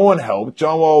 No one helped.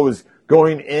 John Wall was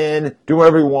going in, doing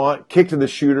whatever he wanted, kick to the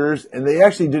shooters, and they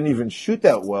actually didn't even shoot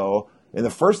that well in the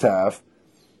first half.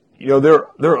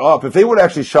 They're up. If they would have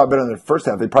actually shot better in the first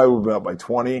half, they probably would have been up by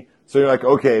 20. So you're like,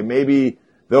 okay, maybe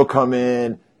they'll come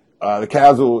in. The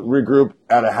Cavs will regroup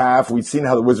at a half. We've seen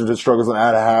how the Wizards have struggled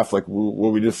at a half, like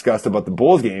what we discussed about the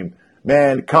Bulls game.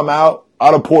 Man, come out,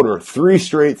 Otto Porter, 3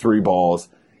 straight 3 balls.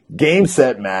 game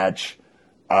set match.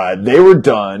 They were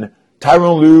done.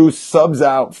 Tyronn Lue subs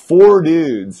out 4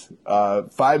 dudes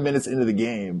 5 minutes into the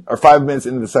game, or 5 minutes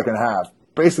into the second half,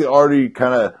 basically already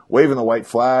kind of waving the white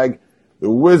flag. The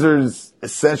Wizards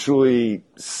essentially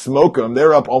smoke them.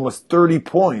 They're up almost 30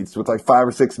 points with like 5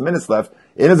 or 6 minutes left.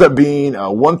 It ends up being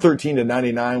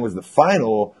 113-99 was the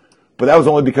final, but that was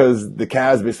only because the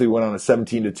Cavs basically went on a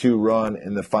 17-2 run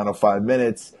in the final 5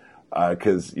 minutes.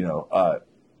 Because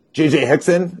JJ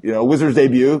Hickson, Wizards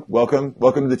debut. Welcome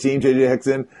to the team, JJ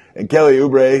Hickson, and Kelly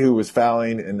Oubre, who was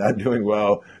fouling and not doing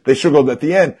well. They struggled at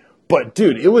the end. But,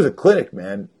 dude, it was a clinic,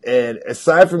 man. And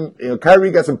aside from,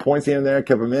 Kyrie got some points here and there,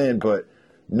 kept them in, but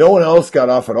no one else got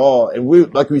off at all.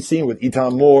 And like we've seen with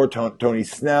Etan Moore, Tony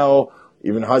Snell,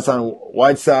 even Hassan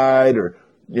Whiteside, or,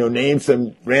 name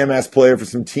some Ram-ass player for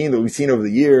some team that we've seen over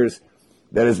the years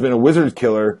that has been a Wizards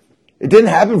killer. It didn't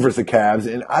happen versus the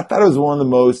Cavs, and I thought it was one of the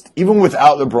most, even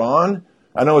without LeBron,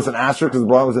 I know it's an asterisk because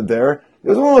LeBron wasn't there, it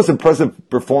was one of the most impressive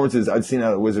performances I've seen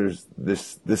out of the Wizards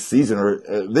this season,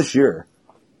 or this year.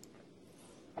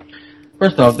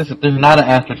 First off, there's not an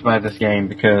asterisk by this game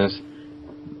because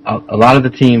a lot of the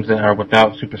teams that are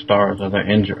without superstars or they're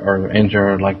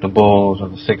injured, like the Bulls or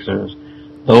the Sixers,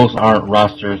 those aren't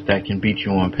rosters that can beat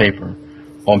you on paper.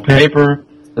 On paper,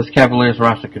 this Cavaliers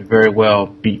roster could very well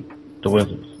beat the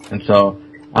Wizards. And so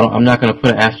I'm not going to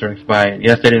put an asterisk by it.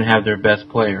 Yes, they didn't have their best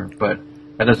player, but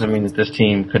that doesn't mean that this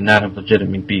team could not have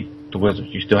legitimately beat the Wizards.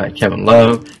 You still had Kevin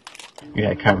Love, you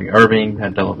had Kyrie Irving, you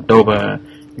had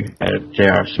Dellavedova, you had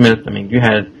J.R. Smith. I mean, you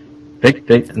had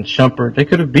and Shumpert. They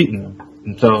could have beaten them,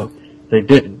 and so they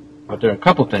didn't. But there are a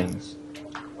couple things.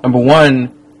 Number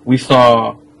one, we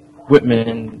saw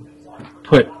Whitman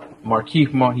put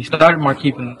Markieff Morris. He started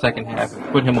Markieff in the second half and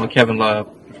put him on Kevin Love.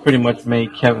 Pretty much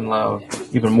made Kevin Love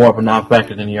even more of a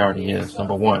non-factor than he already is,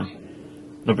 number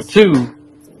one. Number two,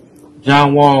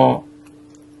 John Wall,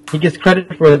 he gets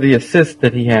credit for the assists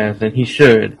that he has, and he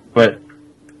should, but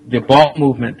the ball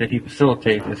movement that he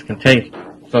facilitates is contagious.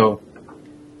 So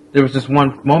there was this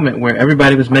one moment where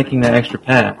everybody was making that extra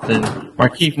pass, and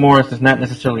Markieff Morris is not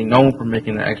necessarily known for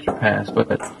making the extra pass,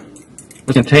 but it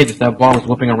was contagious. That ball was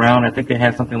whipping around. I think they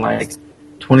had something like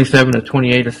 27 or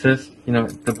 28 assists.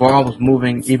 The ball was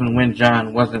moving even when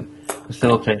John wasn't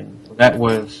facilitating. So that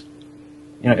was,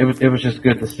 it was just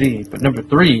good to see. But number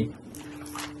three,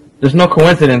 there's no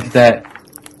coincidence that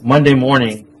Monday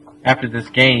morning after this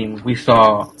game, we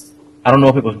saw, I don't know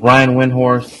if it was Brian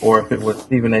Windhorst or if it was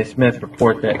Stephen A. Smith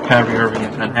report that Kyrie Irving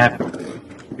is unhappy.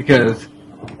 Because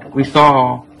we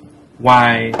saw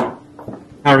why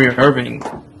Kyrie Irving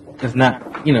is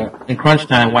not, in crunch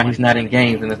time, why he's not in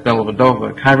games in this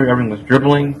Dellavedova. Kyrie Irving was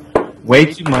dribbling way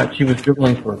too much. He was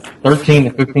dribbling for 13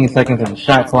 to 15 seconds in the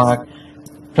shot clock.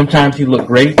 Sometimes he looked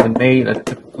great and made a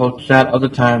difficult shot. Other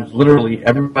times, literally,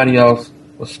 everybody else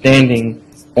was standing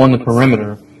on the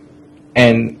perimeter,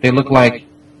 and they look like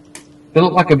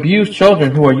abused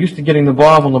children who are used to getting the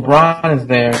ball when LeBron is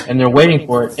there, and they're waiting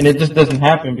for it, and it just doesn't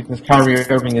happen because Kyrie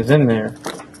Irving is in there.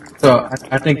 So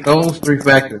I think those three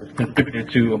factors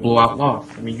contributed to a blowout loss.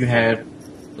 I mean, you had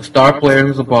the star player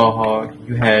who's a ball hog.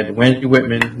 You had Wendy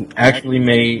Whitman, who actually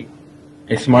made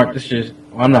a smart decision.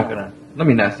 Well, let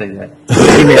me not say that.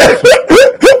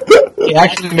 He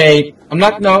actually made, I'm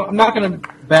not going to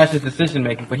bash his decision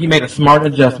making, but he made a smart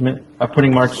adjustment by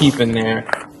putting Markieff in there.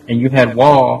 And you had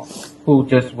Wall, who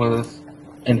just was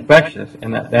infectious.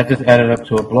 And that just added up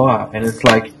to a blowout. And it's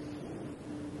like,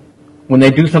 when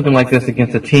they do something like this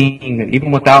against a team that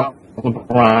even without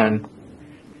LeBron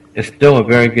is still a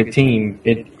very good team,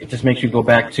 it just makes you go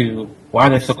back to why are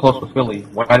they so close with Philly?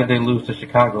 Why did they lose to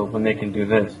Chicago when they can do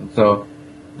this? And so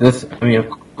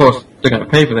of course, they're going to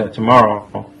pay for that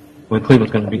tomorrow when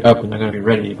Cleveland's going to be up and they're going to be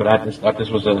ready. But I just thought this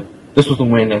was a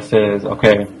win that says,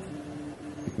 okay,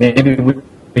 maybe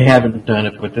we haven't done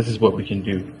it, but this is what we can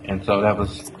do. And so that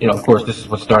was, of course, this is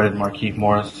what started Markieff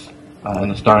Morris in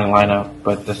the starting lineup,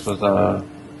 but this was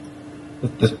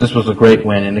a great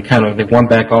win, and they won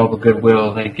back all the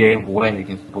goodwill they gave away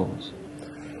against the Bulls.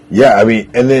 Yeah, I mean,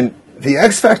 and then the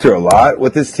X factor a lot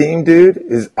with this team, dude,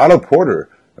 is Otto Porter.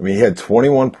 I mean, he had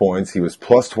 21 points. He was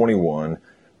plus 21,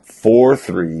 4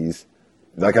 threes.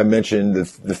 Like I mentioned,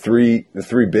 the three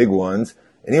big ones,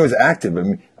 and he was active. I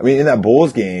mean, in that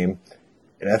Bulls game,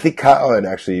 and I think Kyle had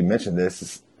actually mentioned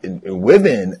this in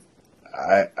women.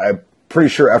 I'm pretty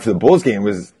sure after the Bulls game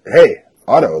was, hey,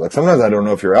 Otto, like sometimes I don't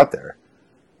know if you're out there.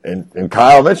 And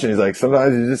Kyle mentioned, he's like,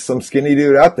 sometimes he's just some skinny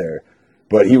dude out there.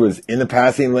 But he was in the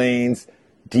passing lanes,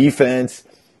 defense.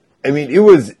 I mean,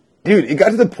 it got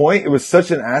to the point, it was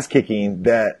such an ass kicking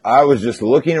that I was just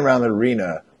looking around the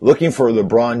arena looking for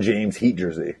LeBron James Heat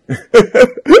jersey.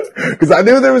 Because I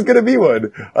knew there was going to be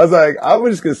one. I was like, I'm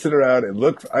just going to sit around and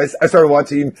look. I started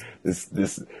watching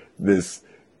this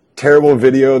terrible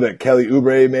video that Kelly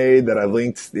Oubre made that I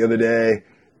linked the other day.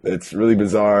 That's really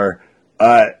bizarre.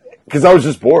 Because I was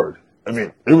just bored. I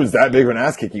mean, it was that big of an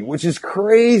ass kicking, which is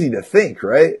crazy to think,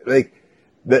 right? Like,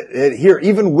 that here,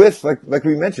 even with, like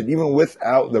we mentioned, even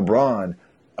without LeBron,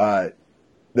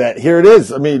 that here it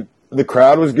is. I mean, the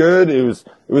crowd was good. It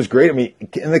was great. I mean,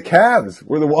 and the Cavs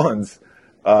were the ones.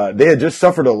 They had just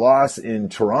suffered a loss in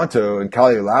Toronto, and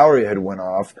Kyle Lowry had went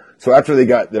off. So after they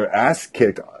got their ass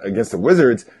kicked against the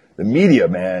Wizards, the media,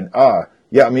 man,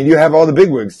 yeah, I mean, you have all the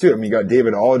bigwigs too. I mean, you got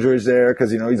David Aldridge there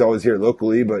because, he's always here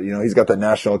locally, but, he's got that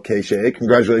national cachet.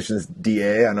 Congratulations,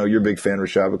 DA. I know you're a big fan,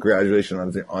 Rashad, but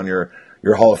congratulations on your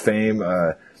Hall of Fame,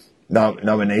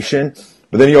 nomination.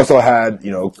 But then you also had,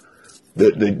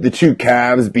 the two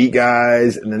Cavs beat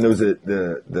guys, and then there was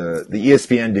the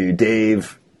ESPN dude,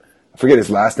 Dave, I forget his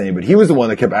last name, but he was the one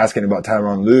that kept asking about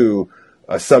Tyronn Lue,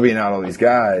 subbing out all these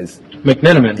guys.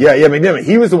 McMenamin. Yeah, McMenamin.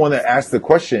 He was the one that asked the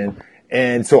question.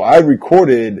 And so I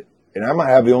recorded, and I might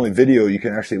have the only video, you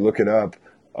can actually look it up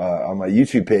on my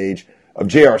YouTube page, of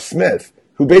J.R. Smith,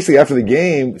 who basically after the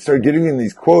game started getting in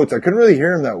these quotes. I couldn't really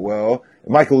hear him that well.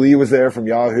 And Michael Lee was there from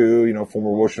Yahoo,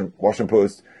 former Washington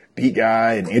Post beat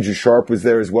guy, and Andrew Sharp was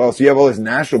there as well. So you have all these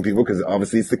national people, because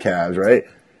obviously it's the Cavs, right?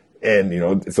 And,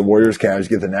 it's the Warriors Cavs. You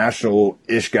get the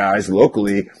national-ish guys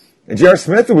locally. And J.R.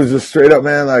 Smith was just straight up,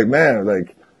 man,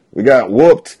 we got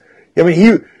whooped. I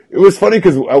mean, it was funny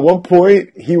because at one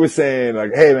point he was saying,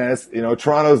 hey, man,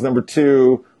 Toronto's number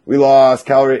 2. We lost.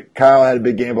 Kyle had a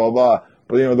big game, blah, blah.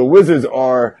 But, the Wizards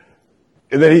are,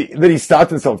 and then he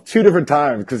stopped himself 2 different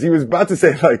times because he was about to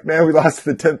say, man, we lost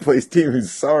to the 10th place team.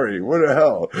 Who's sorry. What the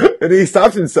hell? And then he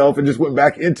stopped himself and just went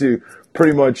back into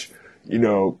pretty much,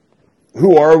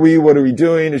 who are we? What are we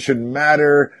doing? It shouldn't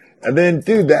matter. And then,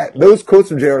 dude, those quotes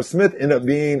from J.R. Smith end up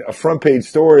being a front page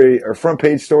story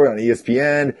on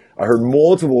ESPN. I heard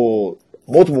multiple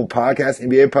podcasts,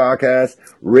 NBA podcasts,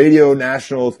 radio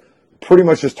nationals, pretty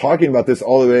much just talking about this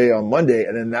all the way on Monday.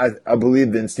 And then I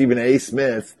believe then Stephen A.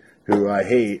 Smith, who I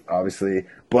hate, obviously,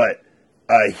 but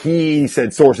he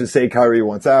said sources say Kyrie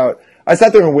wants out. I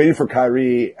sat there and waited for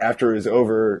Kyrie after it was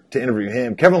over to interview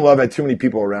him. Kevin Love had too many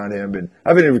people around him, and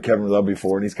I've interviewed Kevin Love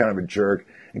before, and he's kind of a jerk.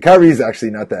 And Kyrie's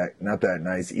actually not that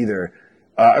nice either.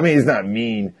 I mean, he's not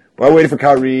mean, but I waited for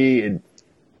Kyrie, and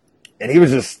he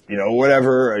was just,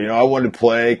 whatever. I wanted to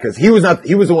play because he was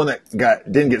the one that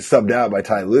didn't get subbed out by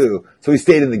Ty Lue, so he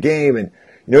stayed in the game, and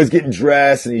he's getting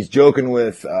dressed and he's joking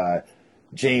with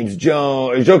James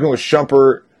Jones, he's joking with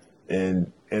Shumpert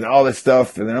and all this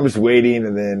stuff, and then I'm just waiting,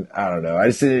 and then I don't know. I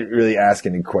just didn't really ask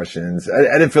any questions. I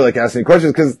didn't feel like asking any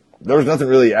questions because there was nothing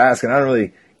really to ask, and I don't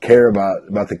really care about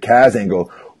the Cavs angle.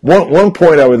 One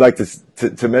point I would like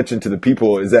to mention to the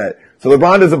people is that so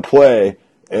LeBron doesn't play,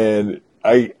 and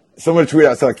someone tweeted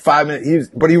out, so 5 minutes,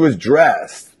 but he was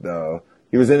dressed though.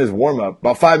 He was in his warm up.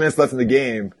 About 5 minutes left in the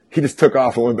game, he just took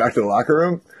off and went back to the locker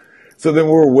room. So then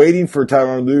we were waiting for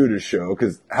Tyronn Lue to show,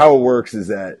 because how it works is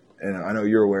that, and I know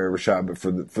you're aware, Rashad, but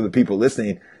for the people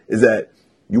listening, is that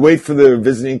you wait for the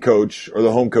visiting coach or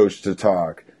the home coach to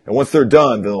talk, and once they're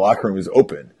done, then the locker room is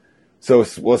open. So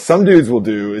what some dudes will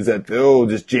do is that they'll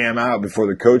just jam out before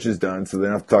the coach is done, so they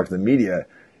don't have to talk to the media.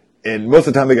 And most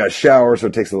of the time they got to shower, so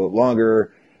it takes a little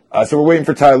longer. So we're waiting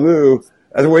for Ty Lue.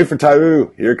 As we're waiting for Ty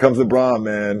Lue, here comes LeBron,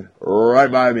 man,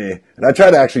 right by me. And I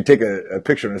tried to actually take a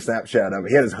picture and a Snapchat of him.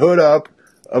 He had his hood up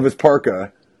of his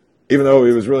parka, even though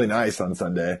it was really nice on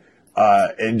Sunday,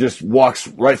 and just walks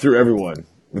right through everyone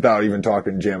without even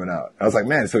talking, jamming out. I was like,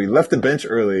 man, so he left the bench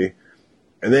early,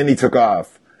 and then he took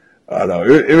off. I don't know.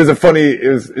 It was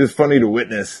funny to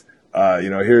witness.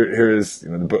 Here is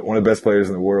one of the best players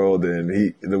in the world,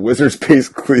 and the Wizards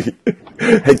basically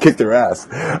had kicked their ass.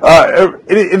 We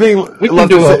can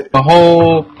do a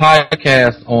whole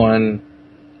podcast on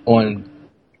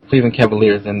Cleveland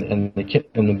Cavaliers and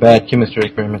the bad chemistry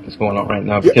experiment that's going on right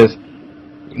now, because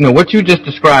what you just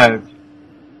described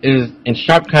is in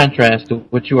sharp contrast to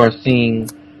what you are seeing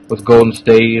with Golden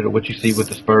State or what you see with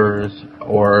the Spurs,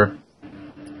 or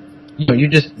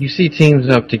you see teams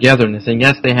of togetherness, and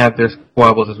yes, they have their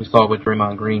squabbles as we saw with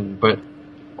Draymond Green, but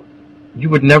you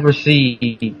would never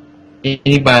see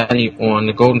anybody on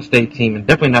the Golden State team, and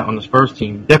definitely not on the Spurs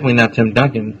team, definitely not Tim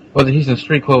Duncan, whether he's in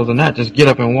street clothes or not, just get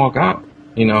up and walk out,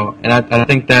 and I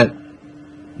think that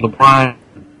LeBron,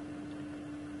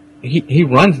 he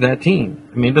runs that team.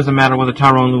 I mean, it doesn't matter whether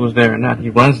Tyronn Lue was there or not, he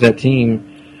runs that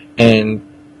team, and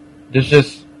there's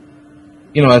just,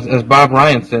 as Bob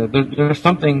Ryan said, there's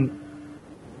something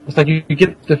it's like you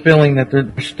get the feeling that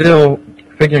they're still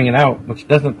figuring it out, which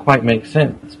doesn't quite make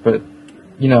sense. But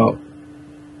you know,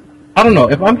 I don't know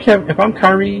if I'm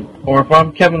Kyrie or if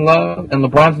I'm Kevin Love and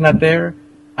LeBron's not there,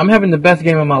 I'm having the best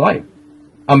game of my life.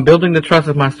 I'm building the trust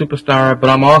of my superstar, but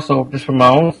I'm also just for my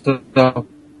own stuff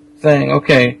saying,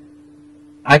 okay,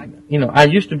 I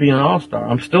used to be an all-star.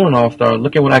 I'm still an all-star.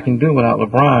 Look at what I can do without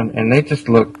LeBron, and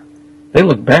they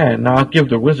look bad. Now I'll give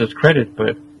the Wizards credit,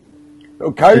 but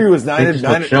Kyrie was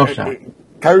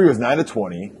Kyrie was 9 of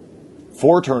 20,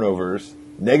 4 turnovers,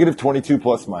 negative 22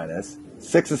 plus minus,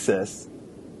 6 assists,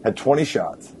 had 20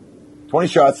 shots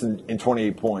in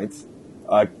 28 points.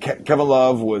 Kevin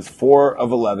Love was 4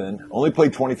 of 11, only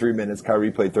played 23 minutes.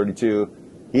 Kyrie played 32.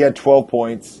 He had 12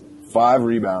 points, 5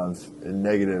 rebounds, and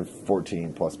negative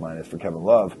 14 plus minus for Kevin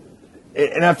Love.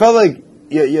 And I felt like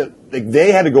like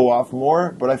they had to go off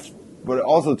more, but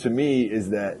also to me is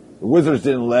that the Wizards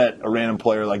didn't let a random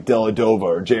player like Dellavedova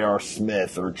or J.R.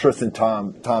 Smith or Tristan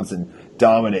Thompson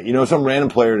dominate. Some random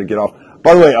player to get off.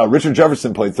 By the way, Richard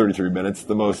Jefferson played 33 minutes,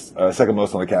 the second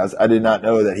most on the Cavs. I did not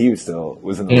know that he was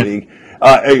in the league.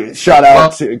 Shout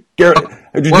out to Garrett.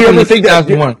 Did you ever think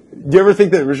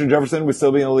that Richard Jefferson would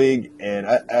still be in the league? And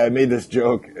I made this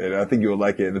joke, and I think you would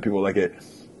like it, and the people would like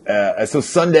it. So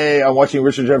Sunday, I'm watching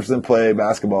Richard Jefferson play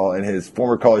basketball, and his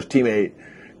former college teammate,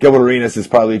 Gilbert Arenas, is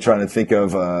probably trying to think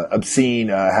of obscene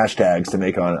hashtags to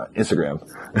make on Instagram.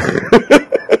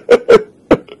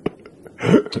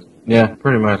 Yeah,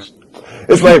 pretty much.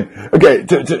 It's lame. Okay,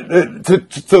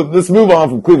 so let's move on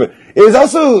from Cleveland.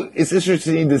 It's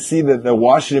interesting to see that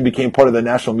Washington became part of the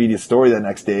national media story that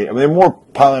next day. I mean, they're more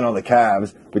piling on the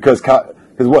Cavs because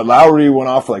Lowry went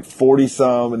off for like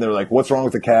 40-some, and they're like, what's wrong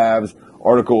with the Cavs?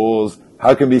 Articles,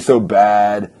 how can it be so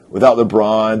bad without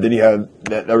LeBron? Then you have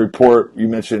that report you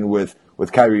mentioned with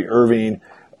Kyrie Irving.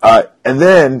 And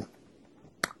then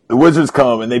the Wizards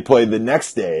come and they play the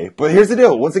next day. But here's the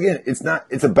deal. Once again,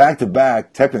 it's a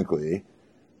back-to-back technically.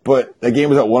 But the game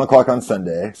was at 1 o'clock on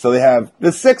Sunday. So they have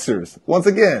the Sixers, once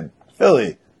again,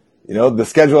 Philly. The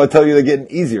schedule, I tell you, they're getting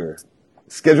easier.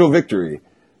 Schedule victory.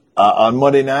 On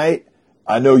Monday night,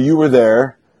 I know you were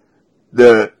there.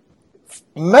 The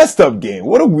messed up game.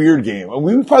 What a weird game.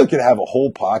 We probably could have a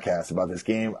whole podcast about this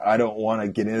game. I don't want to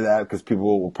get into that because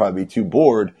people will probably be too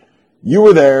bored. You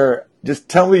were there. Just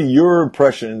tell me your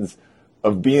impressions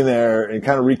of being there and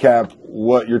kind of recap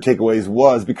what your takeaways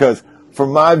was, because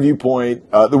from my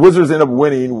viewpoint, the Wizards end up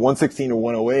winning 116 to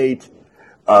 108.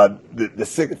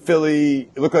 Philly,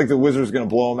 it looked like the Wizards were going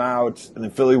to blow them out, and then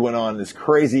Philly went on this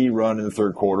crazy run in the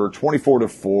third quarter,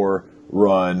 24-4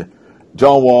 run.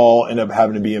 John Wall ended up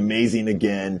having to be amazing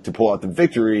again to pull out the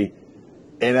victory.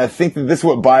 And I think that this is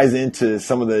what buys into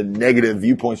some of the negative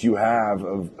viewpoints you have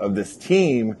of this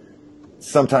team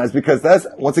sometimes, because that's,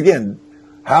 once again,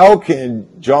 how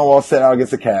can John Wall set out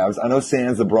against the Cavs? I know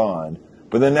sans LeBron.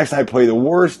 But then next night play the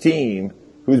worst team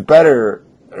who's better,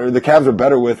 or the Cavs are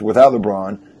better without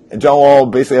LeBron, and John Wall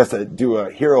basically has to do a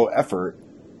hero effort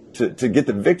to get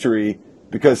the victory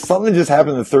because something just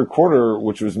happened in the third quarter,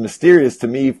 which was mysterious to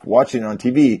me watching it on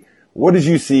TV. What did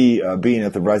you see being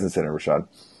at the Verizon Center, Rashad?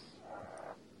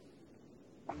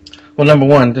 Well, number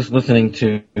one, just listening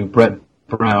to Brett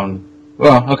Brown.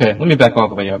 Well, okay, let me back all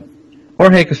the way up.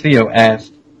 Jorge Castillo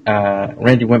asked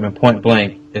Randy Whitman point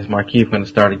blank, is Markieff going to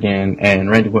start again? And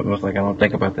Randy Whitman was like, I don't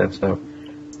think about that stuff.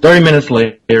 30 minutes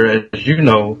later, as you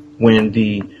know, when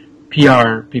the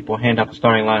PR people hand out the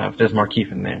starting lineup, there's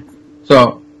Markieff in there.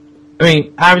 So, I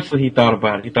mean, obviously he thought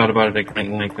about it. He thought about it at great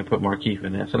length to put Markieff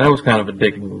in there. So that was kind of a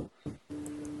dick move.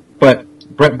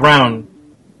 But Brett Brown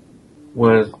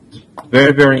was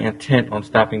very, very intent on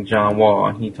stopping John Wall.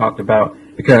 And he talked about,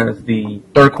 because the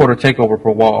third quarter takeover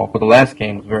for Wall for the last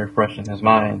game was very fresh in his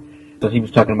mind. So he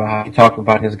was talking about how he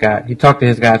talked to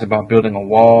his guys about building a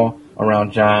wall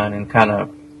around John and kind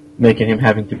of making him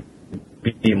having to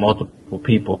beat multiple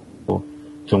people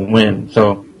to win.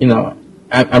 So,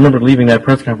 I remember leaving that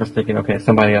press conference thinking, okay,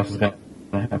 somebody else is going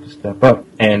to have to step up.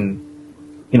 And,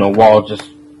 Wall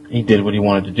he did what he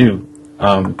wanted to do.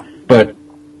 But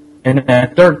in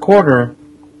that third quarter,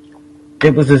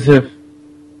 it was as if,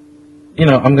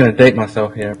 I'm going to date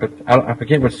myself here, but I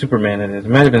forget what Superman it is. It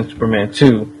might have been Superman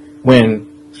 2,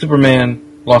 when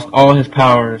Superman lost all his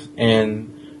powers and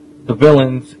the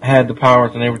villains had the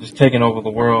powers and they were just taking over the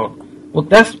world. Well,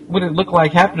 that's what it looked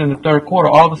like happened in the third quarter.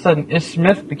 All of a sudden, Ish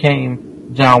Smith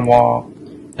became John Wall,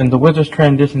 and the Wizards'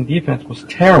 transition defense was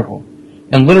terrible.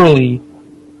 And literally,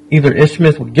 either Ish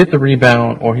Smith would get the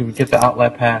rebound or he would get the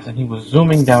outlet pass, and he was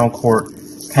zooming down court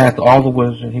past all the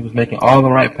Wizards. He was making all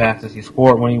the right passes. He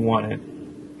scored when he wanted.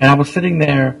 And I was sitting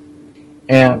there,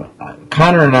 and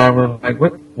Connor and I were like,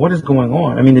 what is going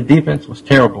on? I mean, the defense was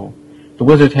terrible. The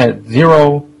Wizards had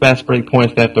 0 fast break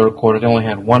points that third quarter. They only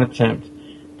had 1 attempt.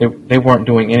 They weren't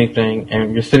doing anything,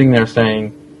 and you're sitting there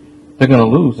saying they're going to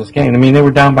lose this game. I mean, they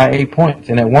were down by 8 points,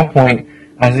 and at one point,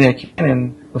 Isaiah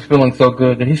Cannon was feeling so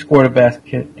good that he scored a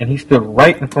basket, and he stood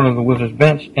right in front of the Wizards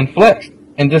bench and flexed,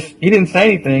 and he didn't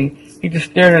say anything. He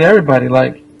just stared at everybody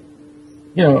like,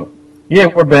 yeah,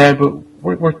 we're bad, but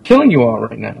we're killing you all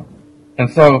right now.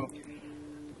 And so,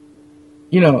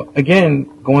 again,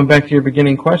 going back to your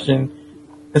beginning question,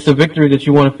 it's a victory that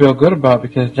you want to feel good about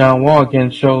because John Wall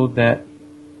again showed that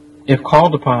if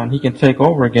called upon, he can take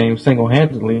over a game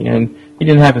single-handedly. And he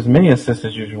didn't have as many assists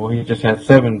as usual. He just had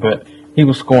 7, but he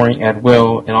was scoring at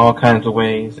will in all kinds of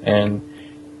ways. And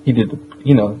he did,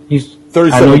 he's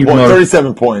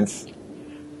 37 points.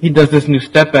 He does this new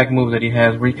step-back move that he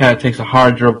has where he kind of takes a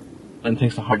hard dribble and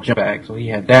takes a hard jump back. So he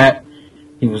had that.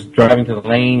 He was driving to the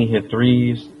lane. He hit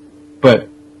threes. But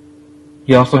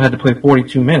he also had to play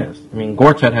 42 minutes. I mean,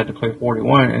 Gortat had to play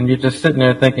 41. And you're just sitting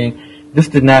there thinking, this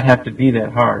did not have to be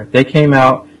that hard. If they came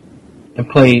out and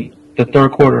played the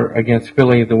third quarter against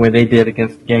Philly the way they did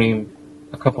against the game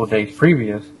a couple of days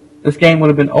previous, this game would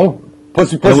have been over.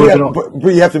 But you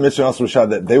have to mention also,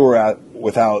 Rashad, that they were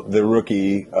without the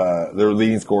rookie, their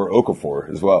leading scorer, Okafor,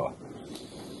 as well.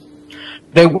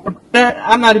 They were.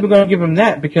 I'm not even going to give them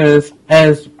that because,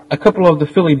 as a couple of the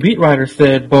Philly beat writers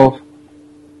said, both,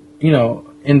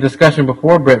 in discussion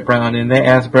before Brett Brown, and they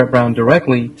asked Brett Brown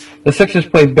directly, the Sixers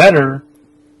play better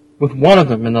with one of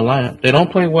them in the lineup. They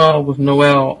don't play well with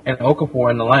Noel and Okafor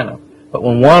in the lineup. But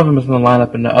when one of them is in the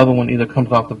lineup and the other one either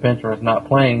comes off the bench or is not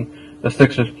playing, the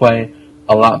Sixers play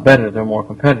a lot better. They're more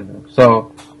competitive.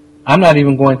 So I'm not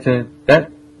even going to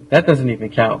that doesn't even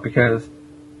count because,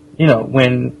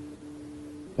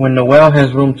 when Noel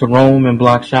has room to roam and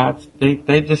block shots,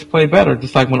 they just play better.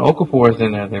 Just like when Okafor is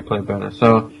in there, they play better.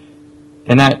 So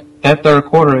in that third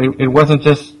quarter, it wasn't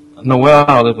just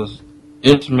Noel. It was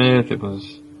Smith. It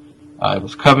was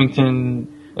Covington.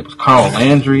 It was Carl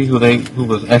Landry, who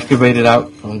was excavated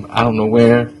out from I don't know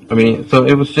where. I mean, so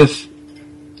it was just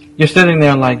you're sitting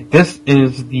there like these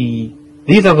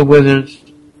are the Wizards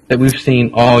that we've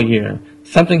seen all year.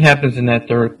 Something happens in that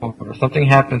third quarter. Something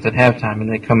happens at halftime,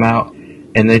 and they come out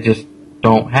and they just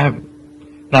don't have it.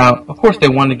 Now, of course, they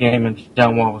won the game, and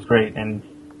John Wall was great, and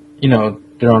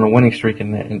they're on a winning streak,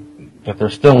 and that they're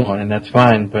still on, and that's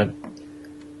fine. But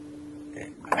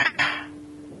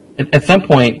at some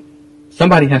point,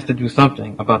 somebody has to do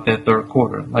something about that third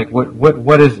quarter. Like,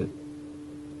 what is it?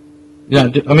 Yeah,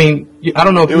 I mean, I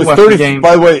don't know if you watched the game.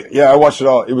 By the way, yeah, I watched it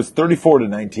all. It was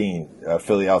 34-19.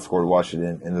 Philly outscored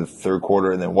Washington in the third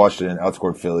quarter, and then Washington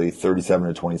outscored Philly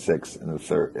 37-26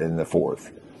 in the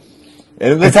fourth.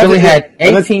 And Philly had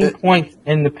 18 points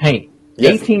in the paint.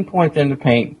 Yes. 18 points in the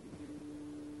paint.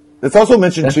 Let's also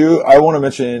mention, too, I want to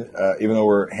mention, even though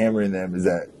we're hammering them, is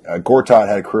that Gortat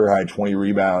had a career-high 20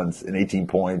 rebounds and 18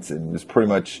 points, and was pretty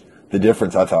much the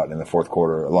difference, I thought, in the fourth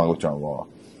quarter, along with John Wall.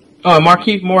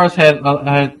 Markieff Morris had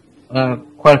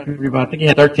quite a few rebounds. I think he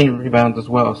had 13 rebounds as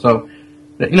well. So,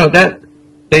 that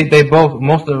they both,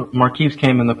 most of Markieff's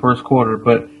came in the first quarter,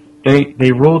 but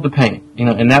they ruled the paint,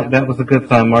 and that was a good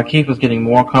sign. Markieff was getting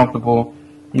more comfortable.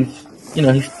 He's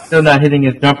still not hitting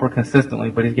his jumper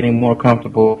consistently, but he's getting more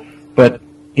comfortable. But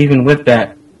even with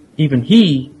that, even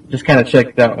he just kind of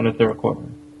checked out in the third quarter.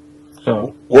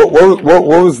 So what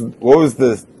was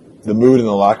the mood in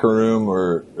the locker room,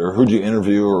 or who'd you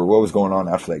interview, or what was going on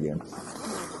after that game?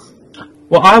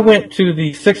 Well, I went to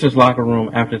the Sixers locker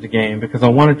room after the game because I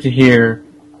wanted to hear.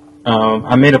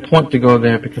 I made a point to go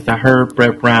there because I heard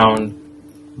Brett Brown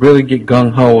really get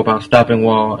gung ho about stopping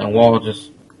Wall, and Wall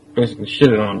just basically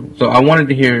shitted on him. So I wanted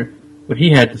to hear what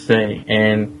he had to say,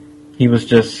 and he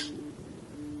was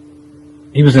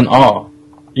in awe.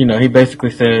 He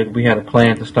basically said we had a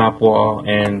plan to stop Wall,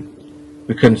 and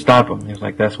we couldn't stop him. He was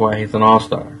like, that's why he's an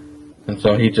all-star. And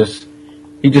so he just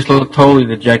looked totally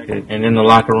dejected. And in the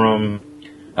locker room,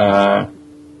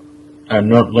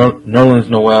 Nerlens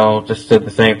Noel just said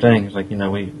the same thing. He's like,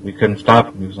 we couldn't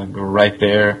stop him. He was like, we were right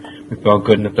there. We felt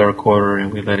good in the third quarter,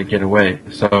 and we let it get away.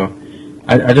 So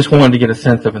I just wanted to get a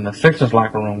sense of, in the Sixers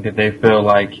locker room, did they feel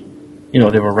like,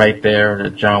 they were right there,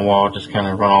 that John Wall just kind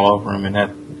of run all over him, and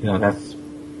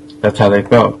that's how they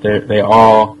felt. They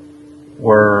all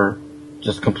were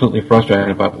just completely frustrated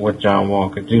about what John Wall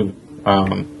could do.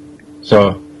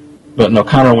 But no,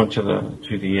 Connor went to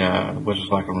the Wizards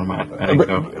locker room. I think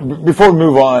so. Before we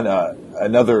move on,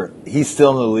 he's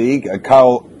still in the league.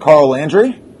 Carl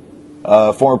Landry,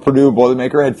 former Purdue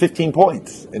Boilermaker, had 15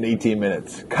 points in 18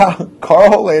 minutes.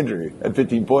 Carl Landry had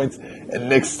 15 points, and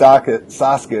Nick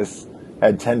Stauskas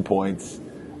had 10 points.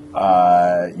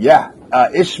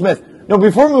 Ish Smith. No,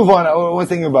 before we move on, one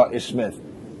thing about Ish Smith.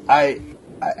 I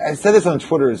said this on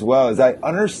Twitter as well, is I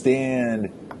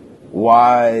understand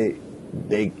why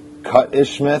they cut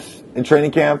Ish Smith in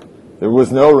training camp. There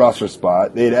was no roster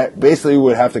spot. They basically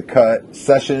would have to cut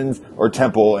Sessions or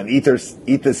Temple and eat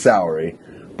the salary.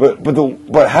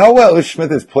 But how well Ish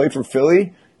Smith has played for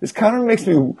Philly, this kind of makes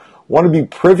me want to be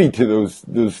privy to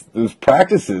those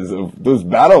practices of those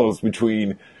battles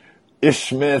between Ish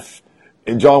Smith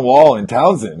and John Wall and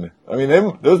Townsend. I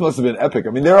mean, those must have been epic.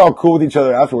 I mean, they're all cool with each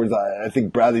other afterwards. I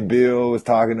think Bradley Beal was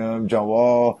talking to him. John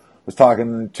Wall was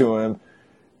talking to him.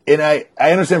 And I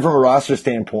understand from a roster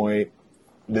standpoint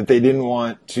that they didn't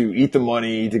want to eat the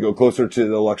money to go closer to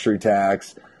the luxury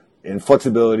tax and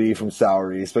flexibility from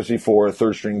salary, especially for a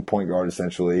third-string point guard,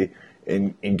 essentially.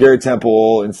 And Garrett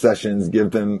Temple and Sessions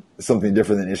give them something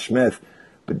different than Ish Smith.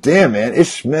 But damn, man,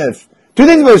 Ish Smith. Two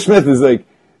things about Ish Smith is, like,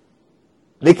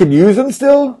 they can use him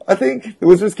still, I think. The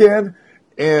Wizards can.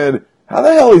 And how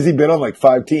the hell has he been on, like,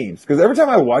 5 teams? Because every time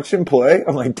I watch him play,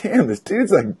 I'm like, damn, this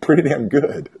dude's, like, pretty damn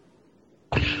good.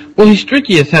 Well, he's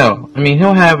streaky as hell. I mean,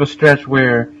 he'll have a stretch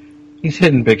where he's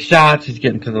hitting big shots, he's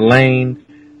getting to the lane,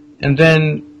 and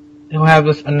then he'll have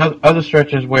other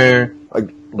stretches where like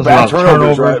bad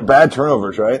turnovers, right? Bad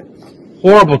turnovers, right?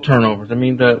 Horrible turnovers. I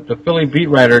mean, the Philly beat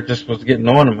writer just was getting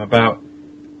on him about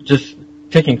just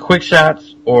taking quick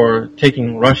shots or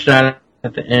taking rush shots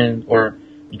at the end, or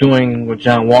doing what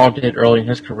John Wall did early in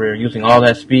his career, using all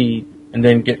that speed and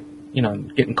then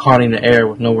getting caught in the air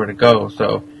with nowhere to go.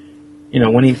 So,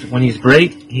 when he's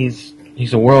great, he's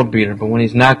a world beater, but when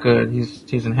he's not good,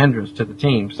 he's an hindrance to the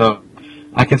team. So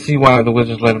I can see why the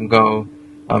Wizards let him go.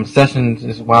 Sessions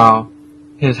is, while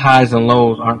his highs and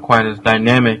lows aren't quite as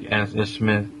dynamic as Ish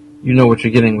Smith, you know what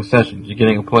you're getting with Sessions. You're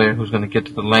getting a player who's going to get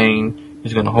to the lane,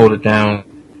 he's going to hold it down,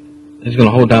 he's going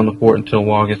to hold down the fort until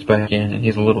Wall gets back in, and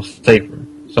he's a little safer.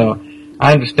 So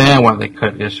I understand why they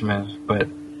cut Ish Smith, but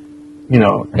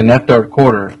in that third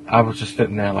quarter, I was just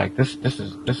sitting there like, this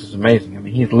is amazing. I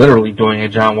mean, he's literally doing a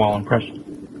John Wall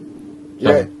impression.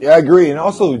 So, yeah, I agree. And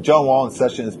also, John Wall and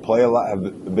Sessions have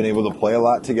been able to play a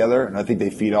lot together, and I think they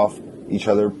feed off each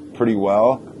other pretty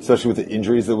well, especially with the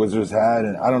injuries the Wizards had.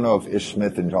 And I don't know if Ish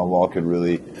Smith and John Wall could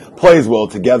really play as well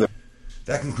together.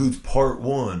 That concludes part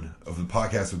 1 of the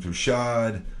podcast with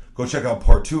Rashad. Go check out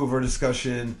part 2 of our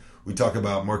discussion. We talk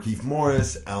about Markieff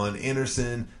Morris, Allen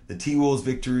Anderson, the T-Wolves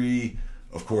victory,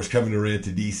 of course, Kevin Durant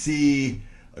to D.C.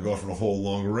 I go off on a whole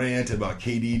long rant about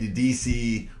KD to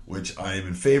D.C., which I am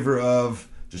in favor of,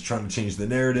 just trying to change the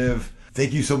narrative.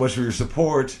 Thank you so much for your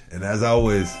support, and as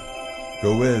always,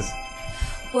 go Wiz.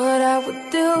 What I would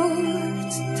do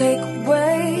to take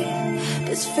away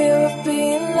this fear of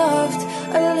being loved,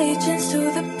 allegiance to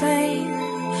the pain.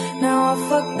 Now I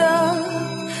fucked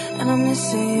up, and I'm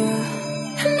missing you.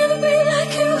 I'll never be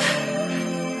like you.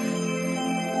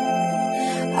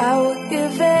 I would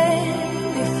give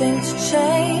anything to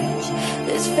change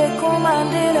this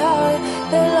fickle-minded heart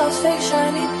that loves fake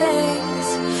shiny things.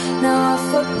 Now I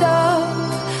fucked up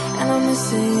and I'm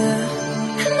missing you.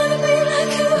 I'll never be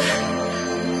like you.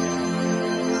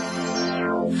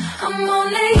 I'm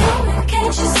only human,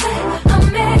 can't you see? I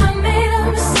made a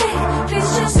mistake.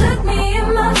 Please just look me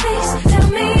in my face. Tell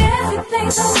me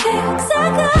everything's okay, 'cause I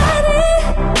got it.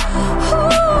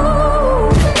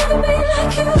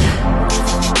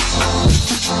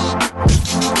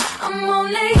 I'm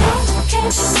only human, can't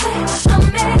you see? I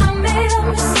made a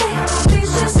mistake.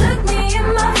 Please just look me in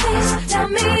my face. Tell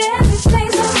me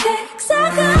everything's okay, 'cause I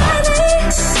got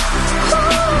it. Ooh,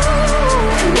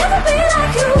 never be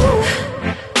like you.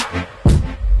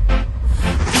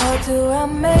 How do I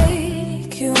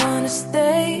make you wanna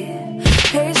stay?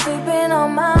 Hate sleeping on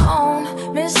my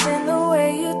own, missing the way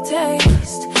you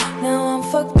taste. Now I'm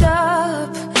fucked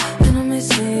up and I'm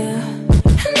missing you.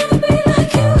 I'll never be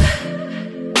like you.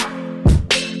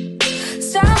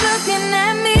 Stop looking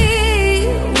at me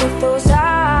with those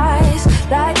eyes,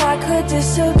 like I could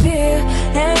disappear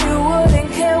and you wouldn't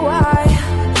care why.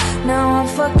 Now I'm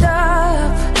fucked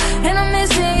up and I'm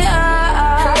missing you.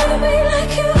 I'll never be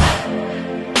like you.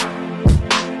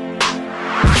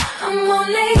 I'm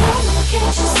only human,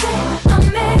 can't you see?